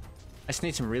Storm. I just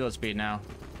need some reload speed now.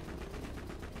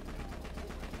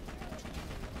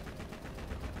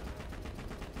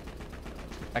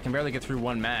 I can barely get through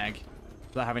 1 mag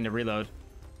without having to reload.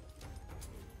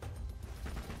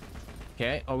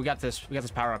 Okay. Oh, we got this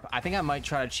power up. I think I might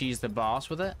try to cheese the boss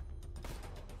with it.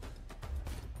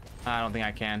 I don't think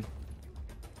I can.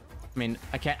 I mean,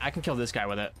 I can kill this guy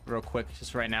with it real quick,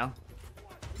 just right now.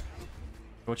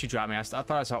 What you dropped me? I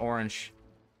thought I saw orange.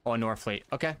 Oh, Norfleet.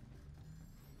 Okay.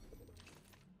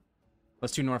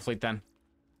 Let's do Norfleet then.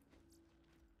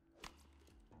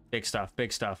 Big stuff.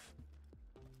 Big stuff.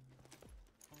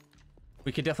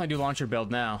 We could definitely do launcher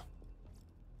build now.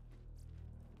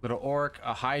 Little Orc,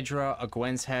 a Hydra, a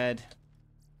Gwen's Head.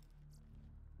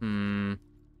 Nothing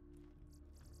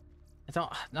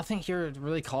here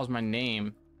really calls my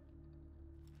name.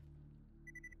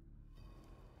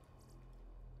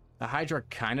 The Hydra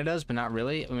kind of does, but not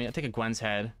really. I mean, I'll take a Gwen's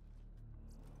head.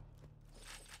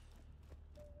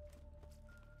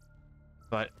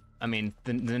 But, I mean,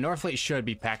 the North Fleet should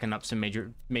be packing up some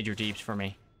major deeps for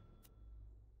me.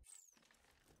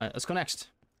 Alright, let's go next.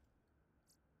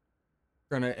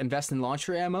 We're going to invest in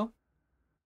launcher ammo.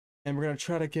 And we're going to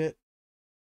try to get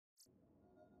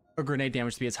our grenade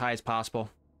damage to be as high as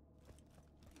possible.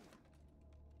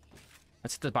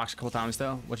 Let's hit the box a couple times,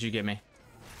 though. What did you give me?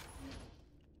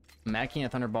 Mackie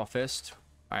and a Thunderball Fist.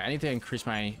 Alright, I need to increase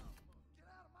my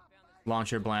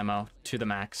launcher blammo to the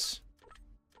max.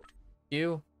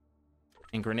 You.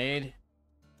 And grenade.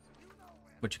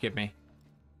 What'd you give me?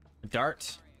 A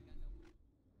dart.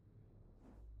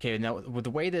 Okay, now with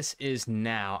the way this is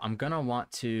now, I'm gonna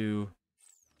want to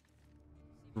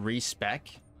respec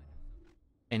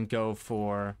and go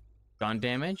for gun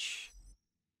damage.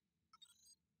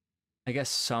 I guess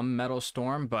some metal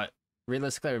storm, but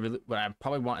realistically, what I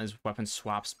probably want is weapon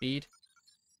swap speed.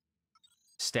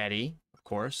 Steady, of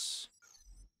course.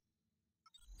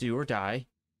 Do or die.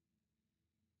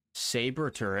 Saber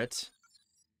turret.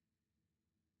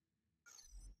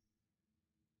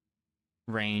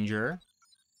 Ranger.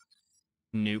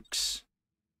 Nukes.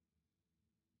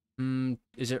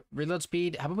 Is it reload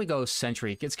speed? How about we go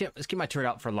sentry? Let's get my turret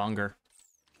out for longer.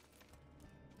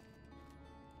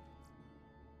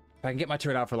 If I can get my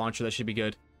turret out for launcher, that should be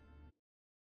good.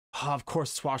 Oh, of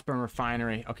course, it's Washburn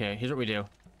Refinery. Okay, here's what we do.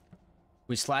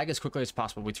 We slag as quickly as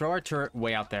possible. We throw our turret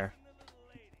way out there.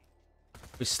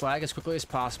 We slag as quickly as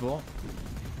possible.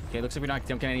 Okay, looks like we don't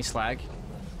get any slag.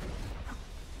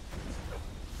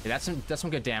 Okay, that's some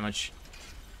good damage.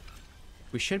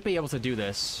 We should be able to do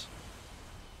this.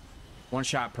 One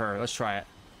shot per. Let's try it.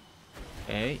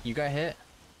 Okay, you got hit.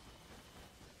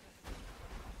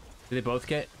 Did they both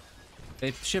get?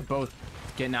 They should both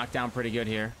get knocked down pretty good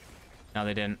here. No,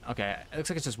 they didn't. Okay, it looks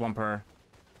like it's just one per.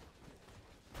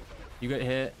 You get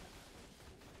hit.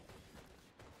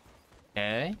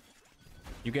 Okay.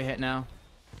 You get hit now.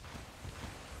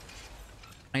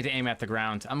 I need to aim at the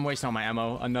ground. I'm wasting all my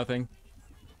ammo on nothing.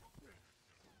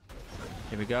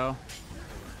 Here we go.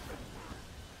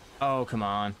 Oh, come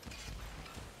on.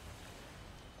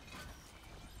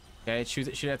 Okay,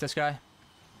 shoot at this guy.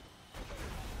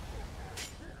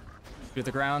 Shoot at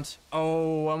the ground.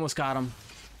 Oh, almost got him.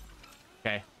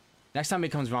 Okay. Next time he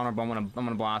becomes vulnerable, I'm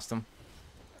gonna blast him.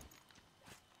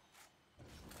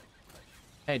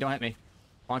 Hey, don't hit me.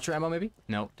 Launcher ammo, maybe?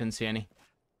 Nope, didn't see any.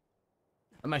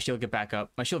 Let my shield get back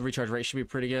up. My shield recharge rate should be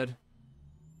pretty good.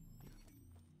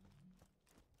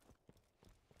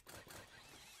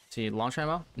 See, launcher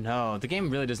ammo? No, the game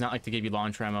really does not like to give you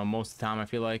launcher ammo most of the time, I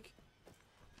feel like.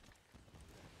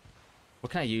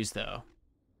 What can I use, though?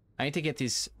 I need to get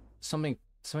these... Something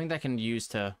that I can use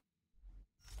to...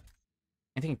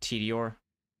 Anything TDR?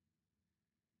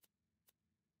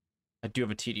 I do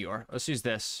have a TDR. Let's use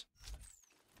this.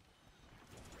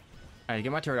 Alright,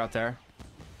 get my turret out there.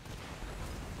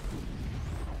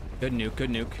 Good nuke, good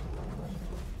nuke.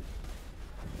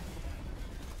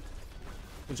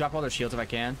 We'll drop all their shields if I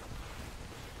can.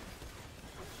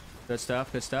 Good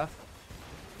stuff, good stuff.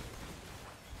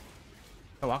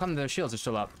 Oh, how come their shields are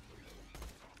still up?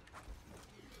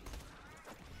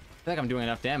 I feel like I'm doing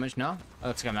enough damage, no? Oh,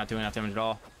 looks like I'm not doing enough damage at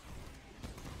all.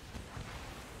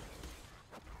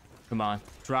 Come on,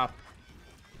 drop.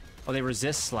 Oh, they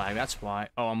resist slag, that's why.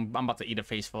 Oh, I'm about to eat a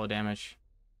face full of damage.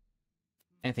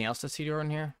 Anything else that's CDR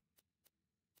in here?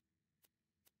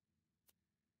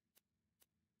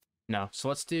 No, so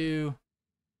let's do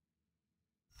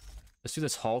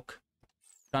this Hulk.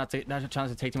 Not trying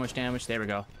to take too much damage. There we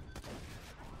go.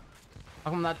 How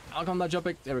come I'm not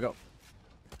jumping? There we go.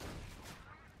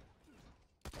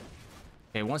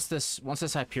 Okay, once this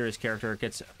Hyperius character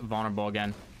gets vulnerable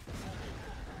again.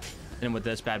 Then with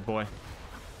this bad boy.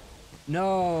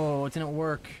 No, it didn't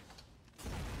work.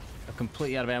 I'm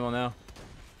completely out of ammo now.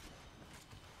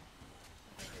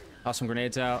 Toss some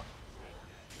grenades out.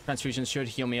 Transfusions should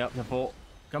heal me up to full.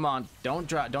 Come on, don't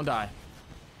die.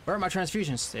 Where are my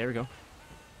transfusions? There we go.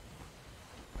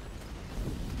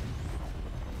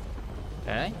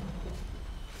 Okay.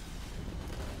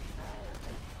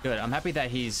 Good. I'm happy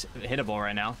that he's hittable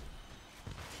right now.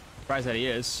 Surprised that he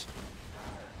is.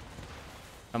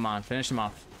 Come on, finish him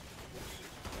off.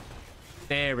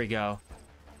 There we go.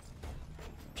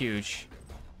 Huge.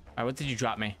 Alright, what did you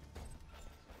drop me?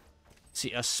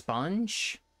 See, a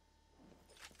sponge?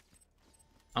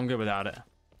 I'm good without it.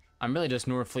 I'm really just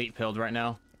North Fleet pilled right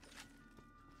now.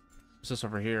 What's this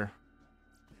over here?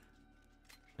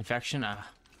 Infection?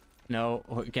 No.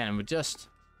 Again, with just...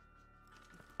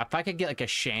 If I could get like a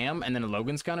sham and then a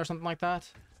Logan's gun or something like that.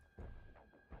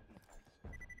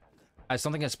 I just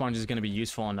don't think a sponge is going to be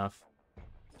useful enough.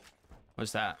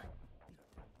 What's that?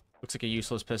 Looks like a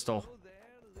useless pistol.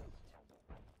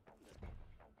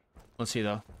 Let's see,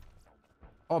 though.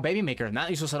 Oh, baby maker. Not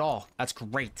useless at all. That's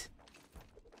great.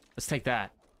 Let's take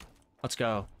that. Let's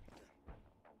go.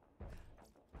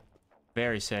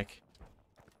 Very sick.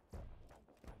 And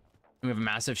we have a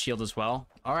massive shield as well.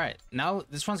 All right. Now,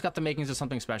 this one's got the makings of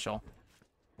something special.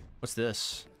 What's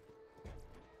this?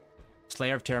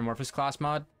 Slayer of Terramorphous class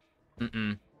mod?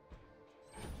 Mm-mm.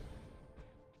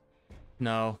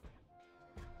 No.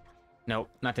 Nope.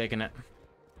 Not taking it.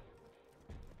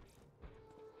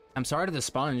 I'm sorry to the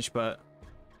sponge, but...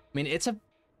 I mean, it's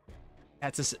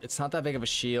not that big of a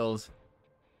shield.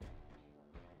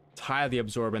 It's highly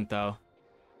absorbent, though.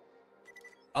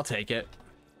 I'll take it.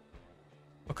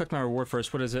 I'll collect my reward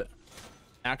first. What is it?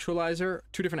 Actualizer?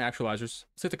 2 different actualizers.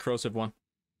 Let's take the corrosive one.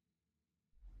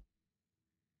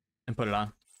 And put it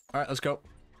on. Alright, let's go.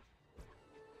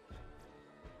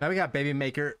 Now we got Baby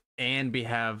Maker and we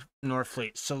have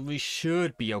Northfleet, so we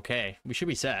should be okay. We should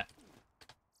be set.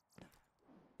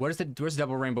 Where's the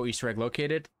Double Rainbow Easter egg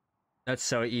located? That's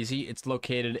so easy. It's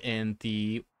located in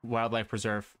the Wildlife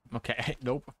Preserve. Okay,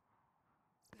 nope.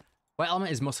 What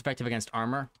element is most effective against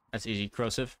armor? That's easy.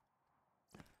 Corrosive.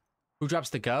 Who drops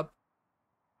the gub?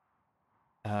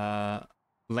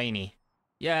 Laney.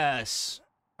 Yes.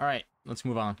 All right, let's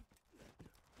move on.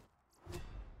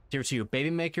 Tier 2,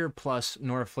 Baby Maker plus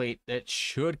Northfleet. It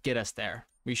should get us there.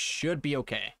 We should be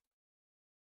okay.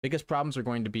 Biggest problems are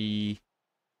going to be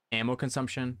ammo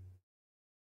consumption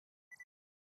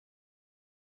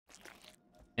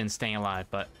and staying alive,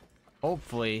 but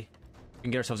hopefully we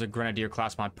can get ourselves a Grenadier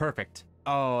class mod. Perfect.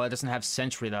 Oh, it doesn't have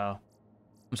Sentry though.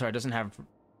 I'm sorry, it doesn't have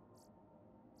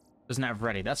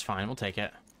Ready. That's fine. We'll take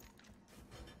it.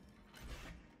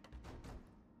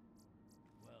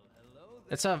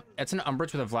 It's an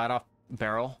Umbrage with a Vladoff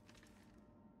barrel.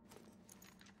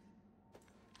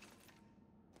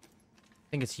 I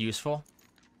think it's useful.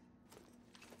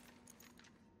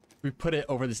 We put it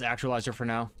over this actualizer for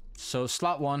now. So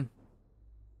slot 1,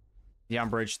 the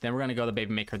Umbrage, then we're gonna go the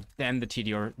Baby Maker, then the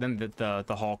TDR, then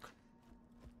the Hulk.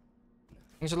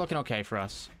 Things are looking okay for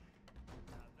us.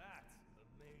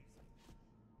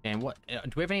 And what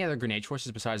do we have any other grenade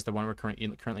choices besides the one we're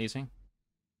currently using?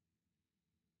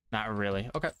 Not really.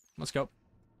 Okay, let's go.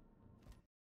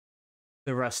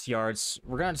 The rust yards.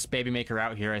 We're gonna just Baby Maker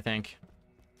out here, I think.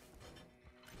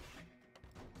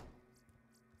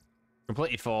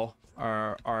 Completely full.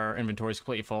 Our inventory's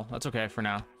completely full. That's okay for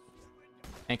now.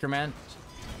 Anchorman.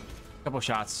 Couple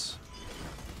shots.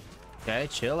 Okay,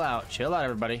 chill out. Chill out,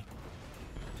 everybody.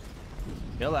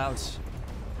 Chill out.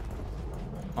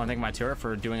 I want to thank my turret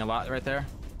for doing a lot right there.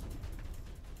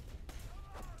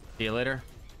 See you later.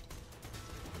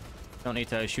 Don't need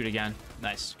to shoot again.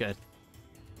 Nice, good.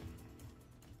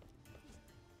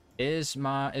 Is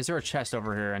there a chest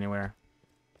over here anywhere?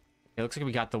 It looks like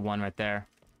we got the one right there.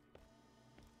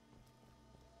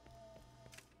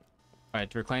 Alright,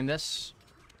 to reclaim this.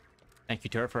 Thank you,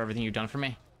 turret, for everything you've done for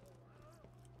me.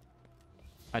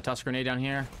 I toss a grenade down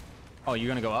here. Oh, you're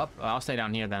gonna go up? Oh, I'll stay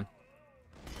down here then.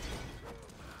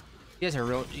 You guys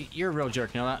are you're a real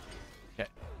jerk, you know that? Okay.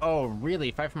 Oh, really?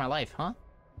 Fight for my life, huh?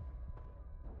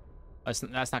 That's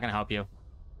not gonna help you.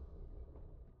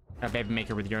 A Baby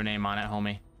Maker with your name on it,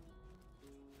 homie.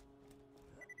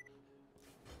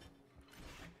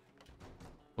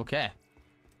 Okay.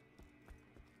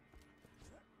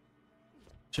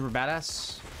 Super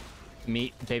badass.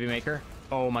 Meet Baby Maker.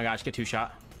 Oh my gosh, get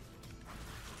 2-shot.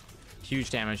 Huge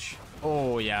damage.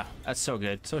 Oh yeah, that's so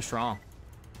good. So strong.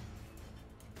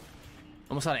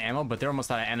 Almost out of ammo, but they're almost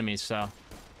out of enemies, so.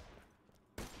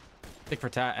 Tick for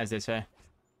tat, as they say.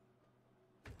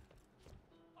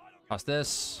 Toss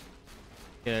this.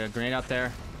 Get a grenade out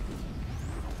there.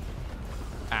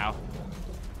 Ow.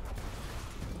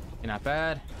 You're not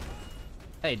bad.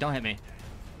 Hey, don't hit me.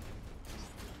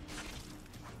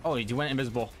 Oh, you went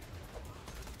invisible.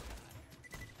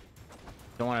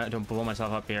 Don't blow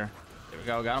myself up here. There we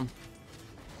go, got him.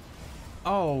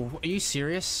 Oh, are you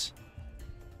serious?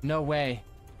 No way.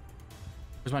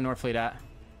 Where's my Northfleet at?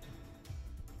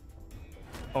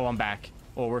 Oh, I'm back.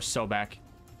 Oh, we're so back.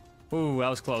 Ooh, that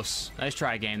was close. Nice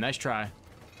try, game. Nice try.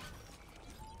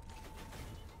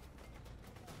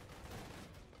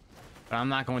 But I'm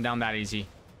not going down that easy.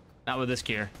 Not with this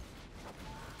gear.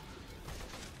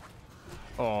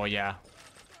 Oh, yeah.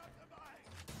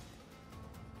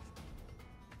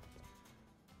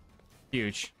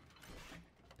 Huge.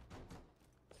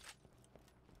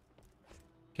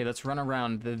 Okay, let's run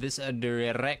around this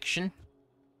direction.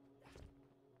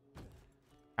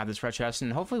 Grab this red chest,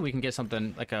 and hopefully we can get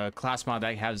something like a class mod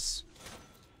that has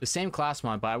the same class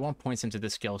mod, but I want points into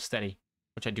this skill, steady,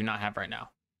 which I do not have right now.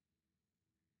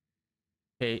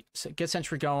 Okay, so get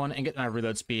sentry going and get my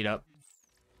reload speed up.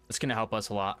 It's gonna help us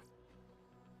a lot.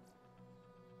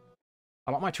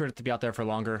 I want my turret to be out there for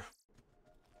longer.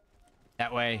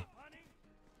 That way.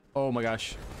 Oh my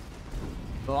gosh.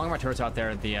 The longer my turret's out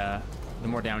there, the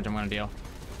more damage I'm gonna deal.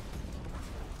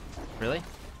 Really?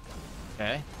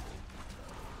 Okay.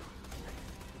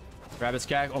 Rabbit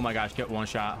skag. Oh my gosh, get one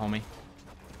shot, homie.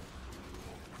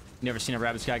 Never seen a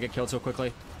rabbit skag get killed so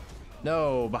quickly.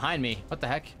 No, behind me. What the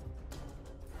heck?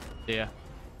 Yeah.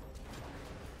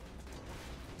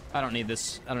 I don't need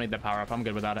this. I don't need that power up. I'm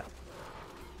good without it.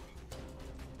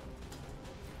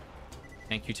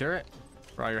 Thank you, turret,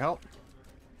 for all your help.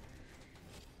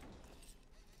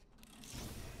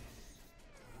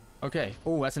 Okay.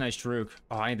 Oh, that's a nice Droog.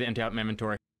 Oh, I need to empty out my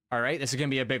inventory. All right, this is gonna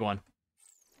be a big one.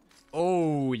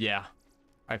 Oh yeah. All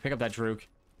right, pick up that Droog.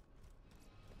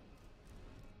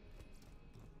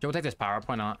 Joe, we'll take this power up.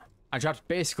 Why not? I dropped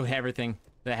basically everything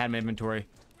that I had in my inventory.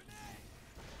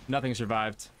 Nothing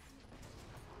survived.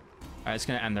 All right, it's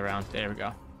gonna end the round. There we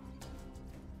go.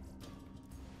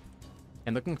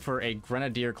 And looking for a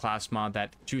Grenadier class mod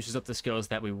that juices up the skills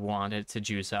that we want it to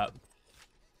juice up.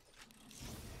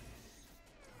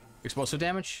 Explosive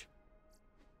damage?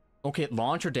 Okay,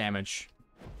 launcher damage.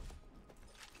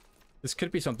 This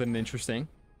could be something interesting.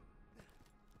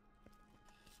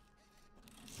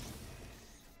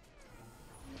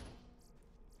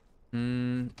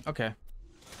 Okay.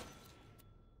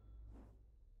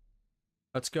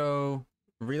 Let's go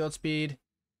reload speed.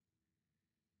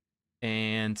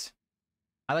 And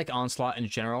I like onslaught in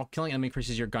general. Killing enemy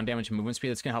increases your gun damage and movement speed.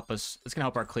 It's gonna help us. It's gonna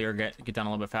help our clear get done a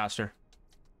little bit faster.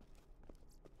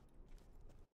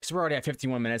 Because we're already at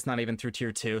 51 minutes, not even through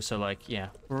tier 2. So like, yeah,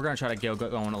 we're gonna try to get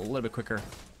going a little bit quicker.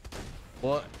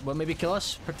 Will maybe kill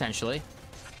us potentially?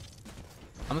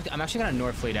 I'm actually gonna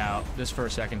North Fleet out just for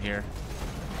a second here.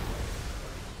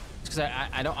 Because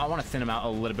I want to thin him out a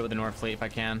little bit with the North Fleet if I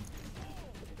can.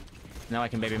 Now I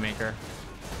can baby make her.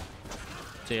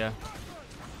 See ya.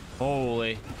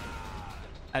 Holy.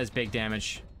 That is big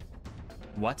damage.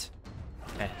 What?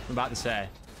 Okay, I'm about to say.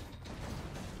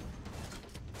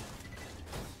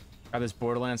 Grab this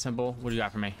Borderlands symbol. What do you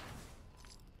got for me?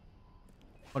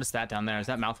 What is that down there? Is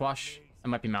that mouthwash? That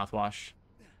might be mouthwash.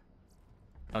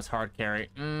 That's hard carry.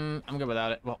 I'm good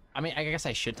without it. Well, I mean, I guess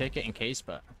I should take it in case,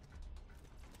 but...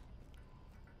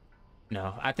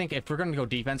 No, I think if we're going to go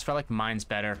defense, I feel like mine's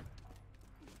better.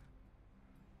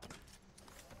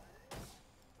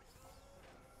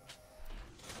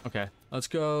 Okay, let's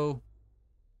go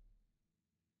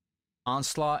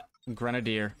Onslaught,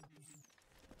 Grenadier.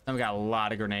 Then we got a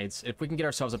lot of grenades. If we can get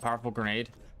ourselves a powerful grenade.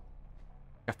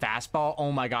 A fastball?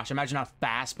 Oh my gosh, imagine a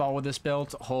fastball with this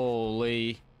build.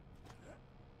 Holy.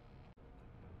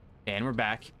 And we're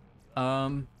back.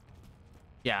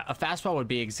 Yeah, a fastball would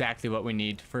be exactly what we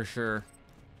need for sure.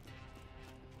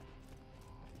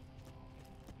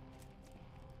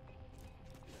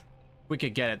 We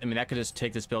could get it. I mean, that could just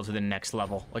take this build to the next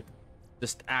level. Like,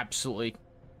 just absolutely.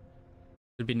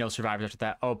 There'd be no survivors after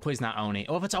that. Oh, please not Oni.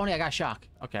 Oh, if it's Oni, I got shock.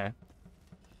 Okay.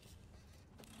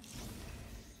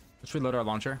 Let's reload our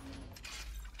launcher.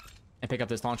 And pick up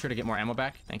this launcher to get more ammo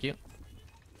back. Thank you.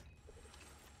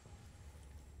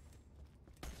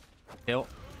 Kill.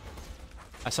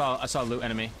 I saw a loot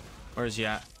enemy. Where is he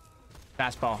at?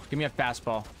 Fastball. Give me a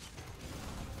fastball.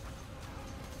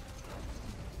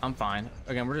 I'm fine.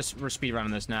 Again, we're speed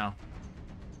running this now.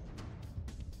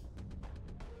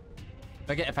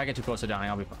 If I get too close to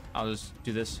dying, I'll just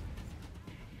do this.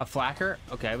 A flacker?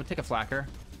 Okay, we'll take a flacker.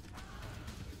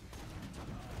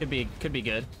 Could be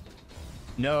good.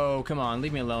 No, come on,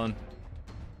 leave me alone.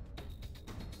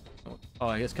 Oh,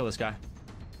 I guess kill this guy.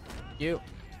 You.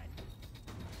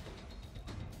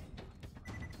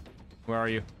 Where are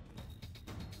you?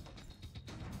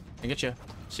 I get you.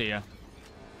 See ya.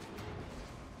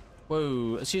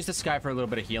 Whoa, let's use this guy for a little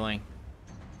bit of healing.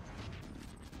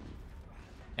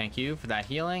 Thank you for that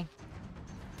healing.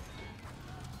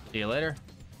 See you later.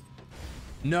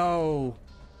 No!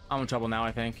 I'm in trouble now,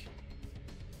 I think.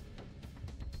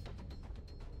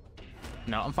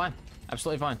 No, I'm fine.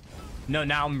 Absolutely fine. No,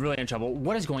 now I'm really in trouble.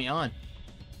 What is going on?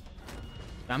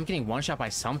 I'm getting one-shot by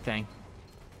something.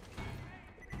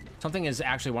 Something is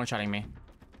actually one-shotting me.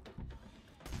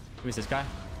 Who's this guy?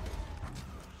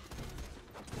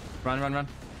 Run, run, run.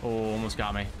 Oh, almost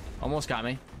got me. Almost got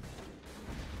me.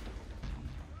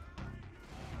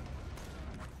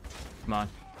 Come on.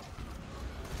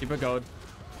 Keep it going.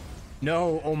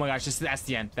 No. Oh my gosh. That's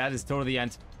the end. That is totally the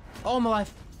end. Oh, I'm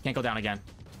alive. Can't go down again.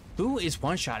 Who is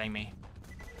one-shotting me?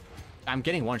 I'm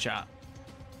getting one shot.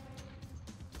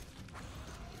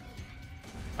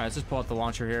 Alright, let's just pull out the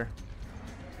launcher here.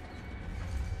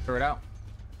 Throw it out.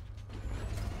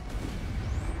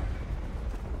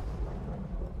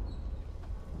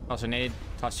 Toss a nade.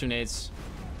 Toss 2 nades.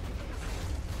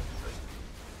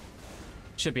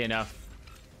 Should be enough.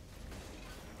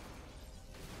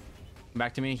 Come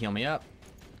back to me. Heal me up.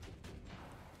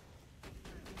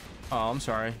 Oh, I'm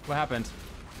sorry. What happened?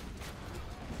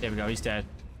 There we go. He's dead.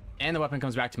 And the weapon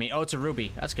comes back to me. Oh, it's a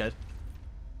ruby. That's good.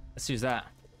 Let's use that.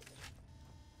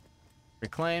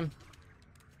 Reclaim.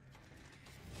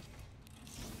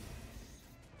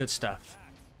 Good stuff.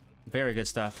 Very good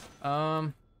stuff.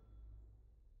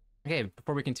 Okay,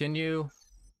 before we continue,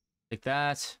 like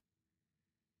that.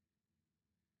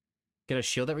 Get a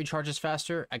shield that recharges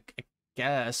faster. I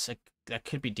guess that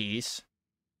could be D's.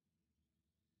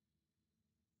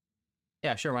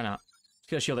 Yeah, sure, why not? Let's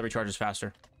get a shield that recharges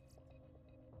faster.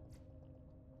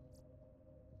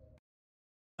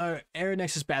 Alright, Air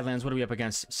Nexus Badlands. What are we up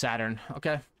against? Saturn.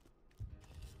 Okay.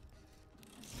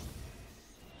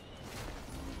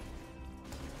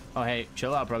 Oh, hey,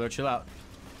 chill out, brother. Chill out.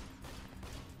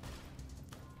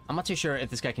 I'm not too sure if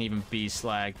this guy can even be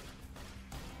slag.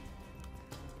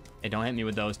 Hey, don't hit me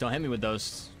with those. Don't hit me with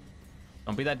those.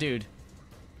 Don't be that dude.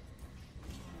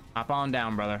 Hop on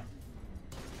down, brother.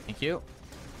 Thank you.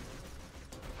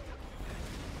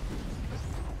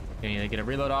 You need to get a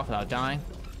reload off without dying.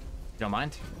 You don't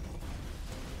mind?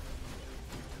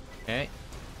 Okay.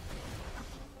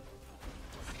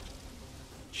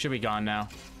 Should be gone now.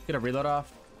 Get a reload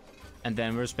off. And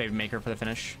then we're just Baby Maker for the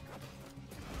finish.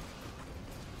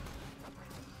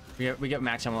 We get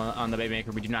max ammo on the Baby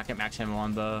Maker. We do not get max ammo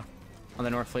on the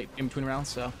North Fleet in between rounds,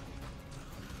 so.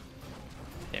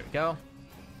 There we go.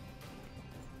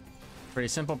 Pretty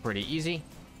simple, pretty easy.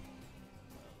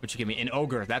 What you give me? An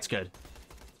ogre. That's good.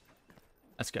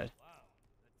 That's good.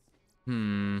 If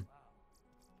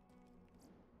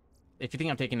you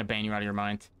think I'm taking a ban, you're out of your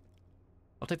mind.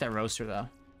 I'll take that roaster, though.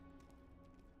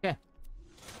 Okay.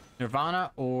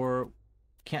 Nirvana, or...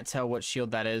 Can't tell what shield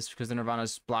that is, because the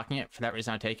Nirvana's blocking it. For that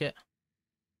reason, I take it.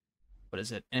 What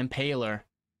is it? An Impaler.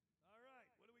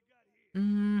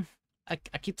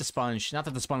 I keep the sponge. Not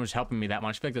that the sponge was helping me that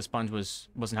much. I feel like the sponge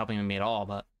wasn't helping me at all,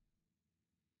 but...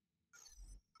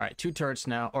 Alright, 2 turrets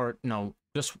now. Or, no,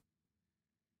 just...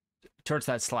 Turrets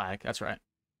that slag. That's right.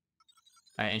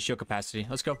 Alright, and shield capacity.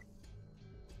 Let's go.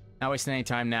 Not wasting any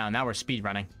time now. Now we're speed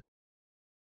running.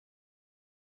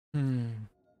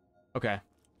 Okay.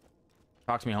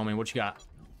 Talk to me, homie. What you got?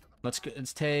 Let's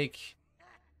take...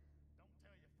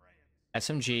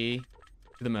 SMG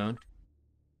to the moon.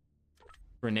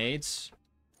 Grenades.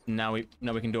 Now we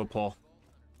can do a pull.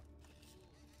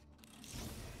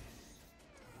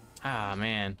 Ah,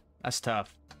 man. That's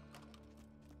tough.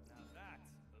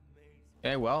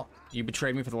 Okay, well, you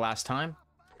betrayed me for the last time.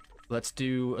 Let's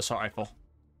do assault rifle.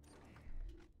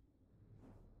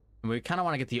 And we kind of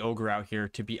want to get the ogre out here,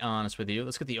 to be honest with you.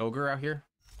 Let's get the ogre out here.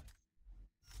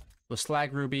 With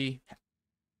slag ruby.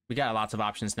 We got lots of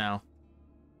options now.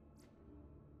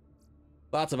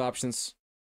 Lots of options.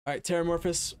 Alright,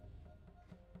 Terramorphous.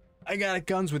 I got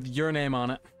guns with your name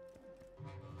on it.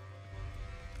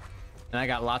 And I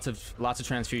got lots of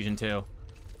transfusion too.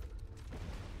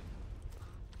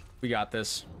 We got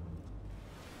this.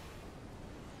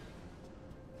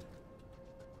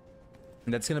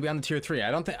 And that's gonna be on the tier 3.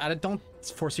 I don't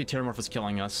foresee Terramorphous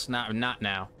killing us. Not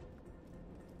now.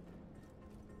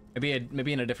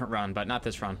 Maybe in a different run, but not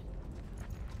this run.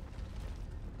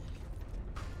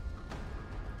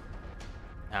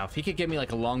 Now, if he could give me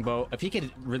like a longbow, if he could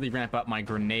really ramp up my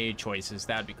grenade choices,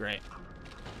 that'd be great.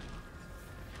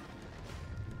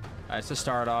 Alright, let's just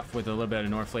start off with a little bit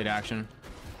of North Fleet action.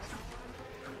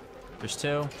 There's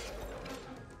 2.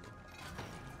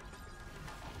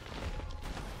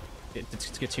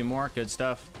 Let's get 2 more. Good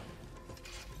stuff.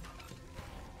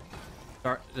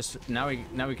 Now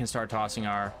we can start tossing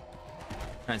our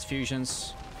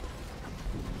transfusions.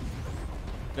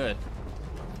 Good.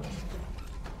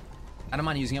 I don't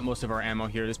mind using up most of our ammo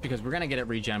here, just because we're gonna get it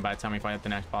regen by the time we fight the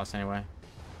next boss anyway.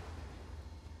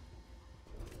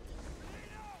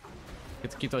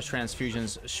 Get to keep those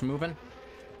transfusions schmoving.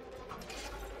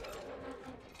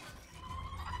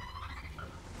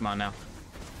 Come on now.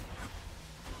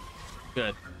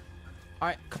 Good. All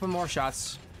right, couple more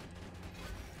shots.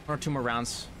 1 or 2 more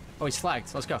rounds. Oh, he's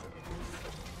flagged. Let's go.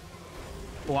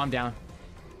 Oh, I'm down.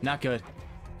 Not good.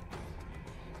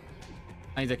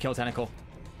 I need to kill Tentacle.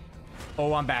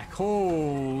 Oh, I'm back.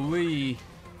 Holy.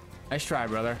 Nice try,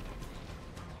 brother.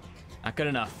 Not good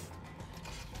enough.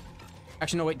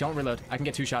 Actually, no, wait, don't reload. I can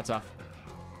get 2 shots off.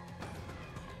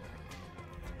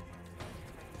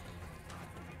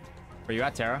 Where you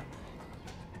at, Tara?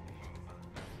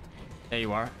 There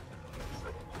you are.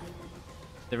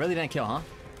 They really didn't kill, huh?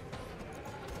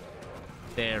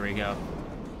 There we go.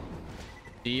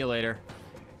 See you later.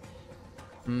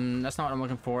 That's not what I'm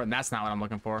looking for, and that's not what I'm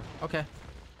looking for. Okay.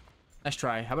 Nice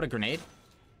try. How about a grenade?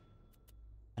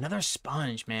 Another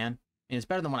sponge, man. I mean, it's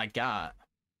better than what I got.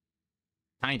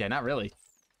 Kinda, not really.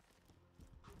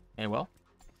 Okay, well.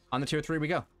 On the tier 3 we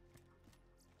go.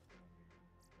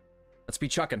 Let's be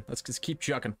chucking. Let's just keep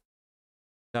chucking.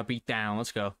 The beat down.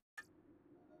 Let's go.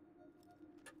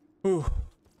 Ooh.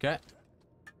 Okay.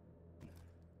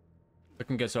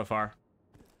 Looking good so far.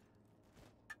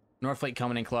 Northfleet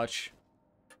coming in clutch.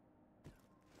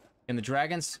 And the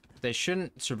dragons, they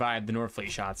shouldn't survive the Northfleet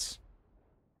shots.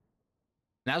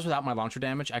 And that was without my launcher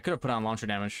damage. I could have put on launcher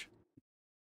damage.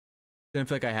 Didn't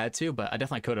feel like I had to, but I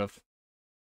definitely could have.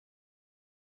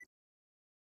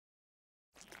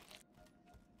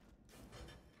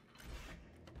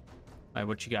 Alright,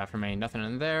 what you got for me? Nothing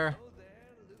in there.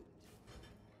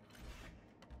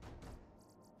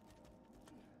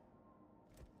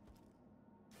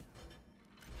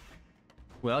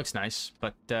 Well, that looks nice,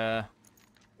 but I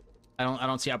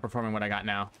don't see outperforming what I got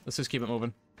now. Let's just keep it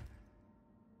moving.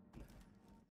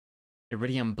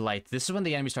 Iridium Blight. This is when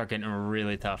the enemies start getting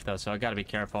really tough, though, so I gotta be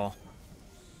careful.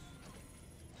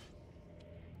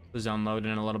 The zone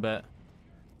loading in a little bit.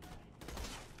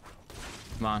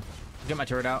 Come on. Get my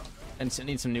turret out. And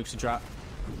need some nukes to drop.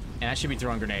 And I should be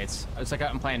throwing grenades. It's like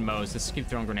I'm playing Moe's. Let's keep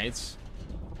throwing grenades.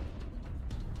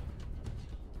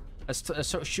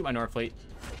 Let's shoot my Northfleet.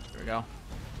 There we go.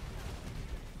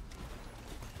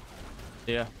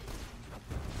 Yeah.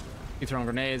 Keep throwing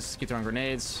grenades. Keep throwing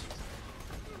grenades.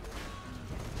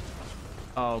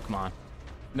 Oh, come on.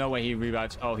 No way he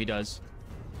revives. Oh, he does.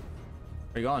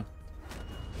 Where are you going?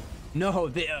 No,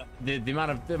 the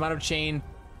amount of chain,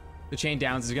 the chain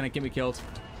downs is gonna get me killed.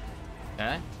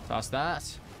 Okay, toss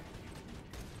that.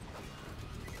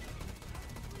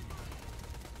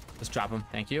 Let's drop him.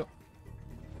 Thank you.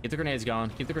 Keep the grenades going.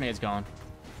 Keep the grenades going.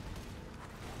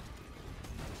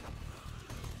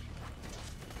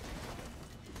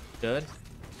 Good.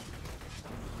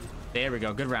 There we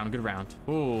go. Good round. Good round.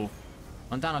 Ooh.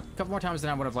 I'm down a couple more times than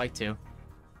I would have liked to.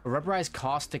 A rubberized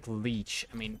caustic leech.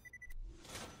 I mean,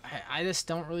 I just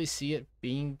don't really see it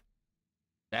being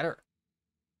better.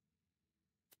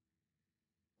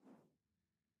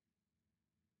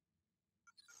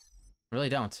 I really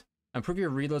don't. Improve your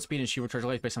reload speed and shield recharge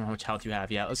life based on how much health you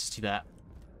have. Yeah, let's just do that.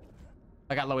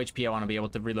 I got low HP. I want to be able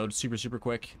to reload super, super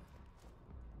quick.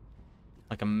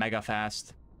 Like a mega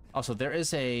fast. Also, there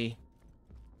is a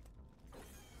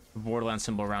Borderlands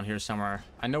symbol around here somewhere.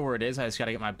 I know where it is. I just got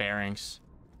to get my bearings.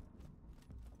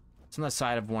 It's on the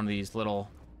side of one of these little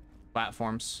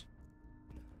platforms.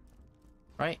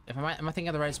 Right? Am I thinking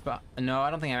of the right spot? No,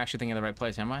 I don't think I'm actually thinking of the right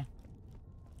place, am I?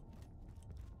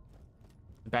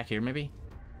 Back here, maybe?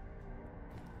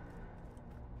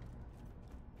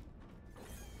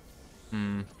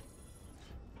 I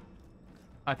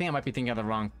think I might be thinking of the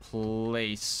wrong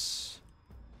place.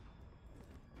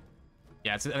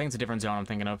 Yeah, I think it's a different zone I'm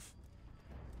thinking of.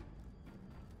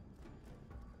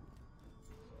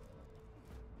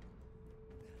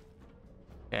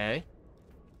 Okay.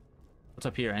 What's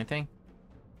up here? Anything?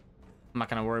 I'm not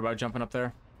gonna worry about jumping up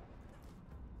there.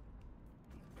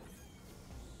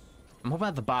 I'm hoping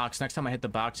at the box. Next time I hit the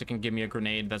box, it can give me a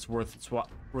grenade that's worth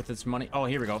its money. Oh,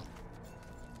 here we go.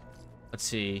 Let's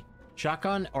see.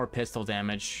 Shotgun or pistol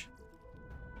damage?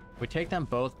 We take them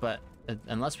both, but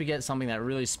unless we get something that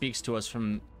really speaks to us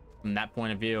from that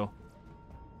point of view,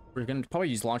 we're gonna probably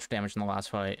use launcher damage in the last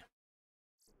fight.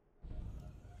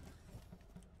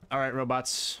 All right,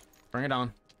 robots, bring it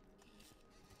on.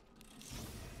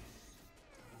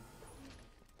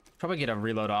 Probably get a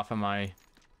reload off of my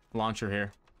launcher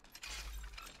here.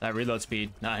 That reload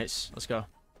speed, nice. Let's go.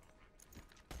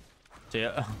 See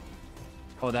ya.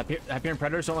 Oh, that Hyperion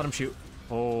Predators, don't let him shoot.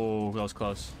 Oh, that was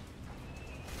close.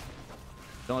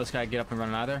 Don't let this guy get up and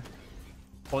run either.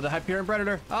 Oh, the Hyperion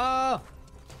Predator. Oh!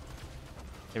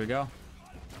 Here we go.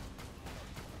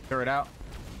 Clear it out.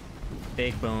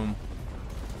 Big boom.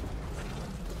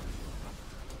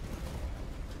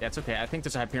 Yeah, it's okay. I think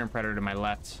there's a Hyperion Predator to my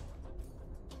left.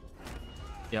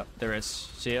 Yep, there is.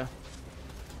 See ya.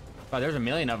 Wow, there's a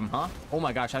million of them, huh? Oh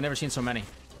my gosh, I've never seen so many.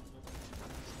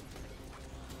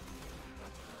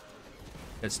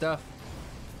 Good stuff.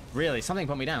 Really, something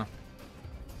put me down.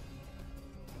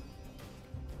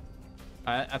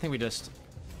 I think we just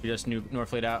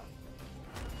Northfleet out.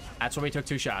 That's why we took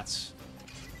 2 shots.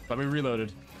 But we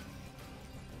reloaded.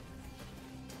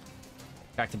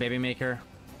 Back to Baby Maker.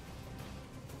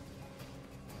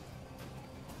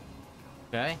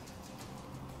 Okay.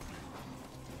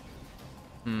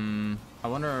 I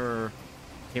wonder...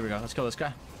 Here we go. Let's kill this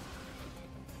guy.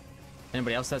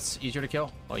 Anybody else that's easier to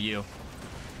kill? Oh, you.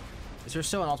 Is there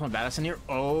still an ultimate badass in here?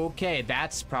 Okay,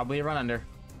 that's probably a run under.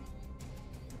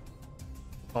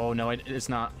 Oh, no, it's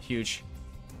not huge.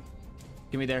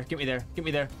 Get me there. Get me there. Get me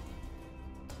there.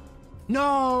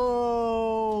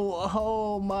 No!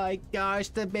 Oh my gosh,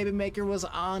 the Baby Maker was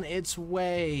on its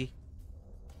way.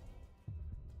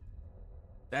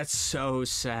 That's so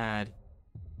sad.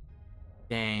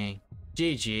 Dang.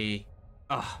 GG.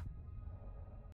 Ugh.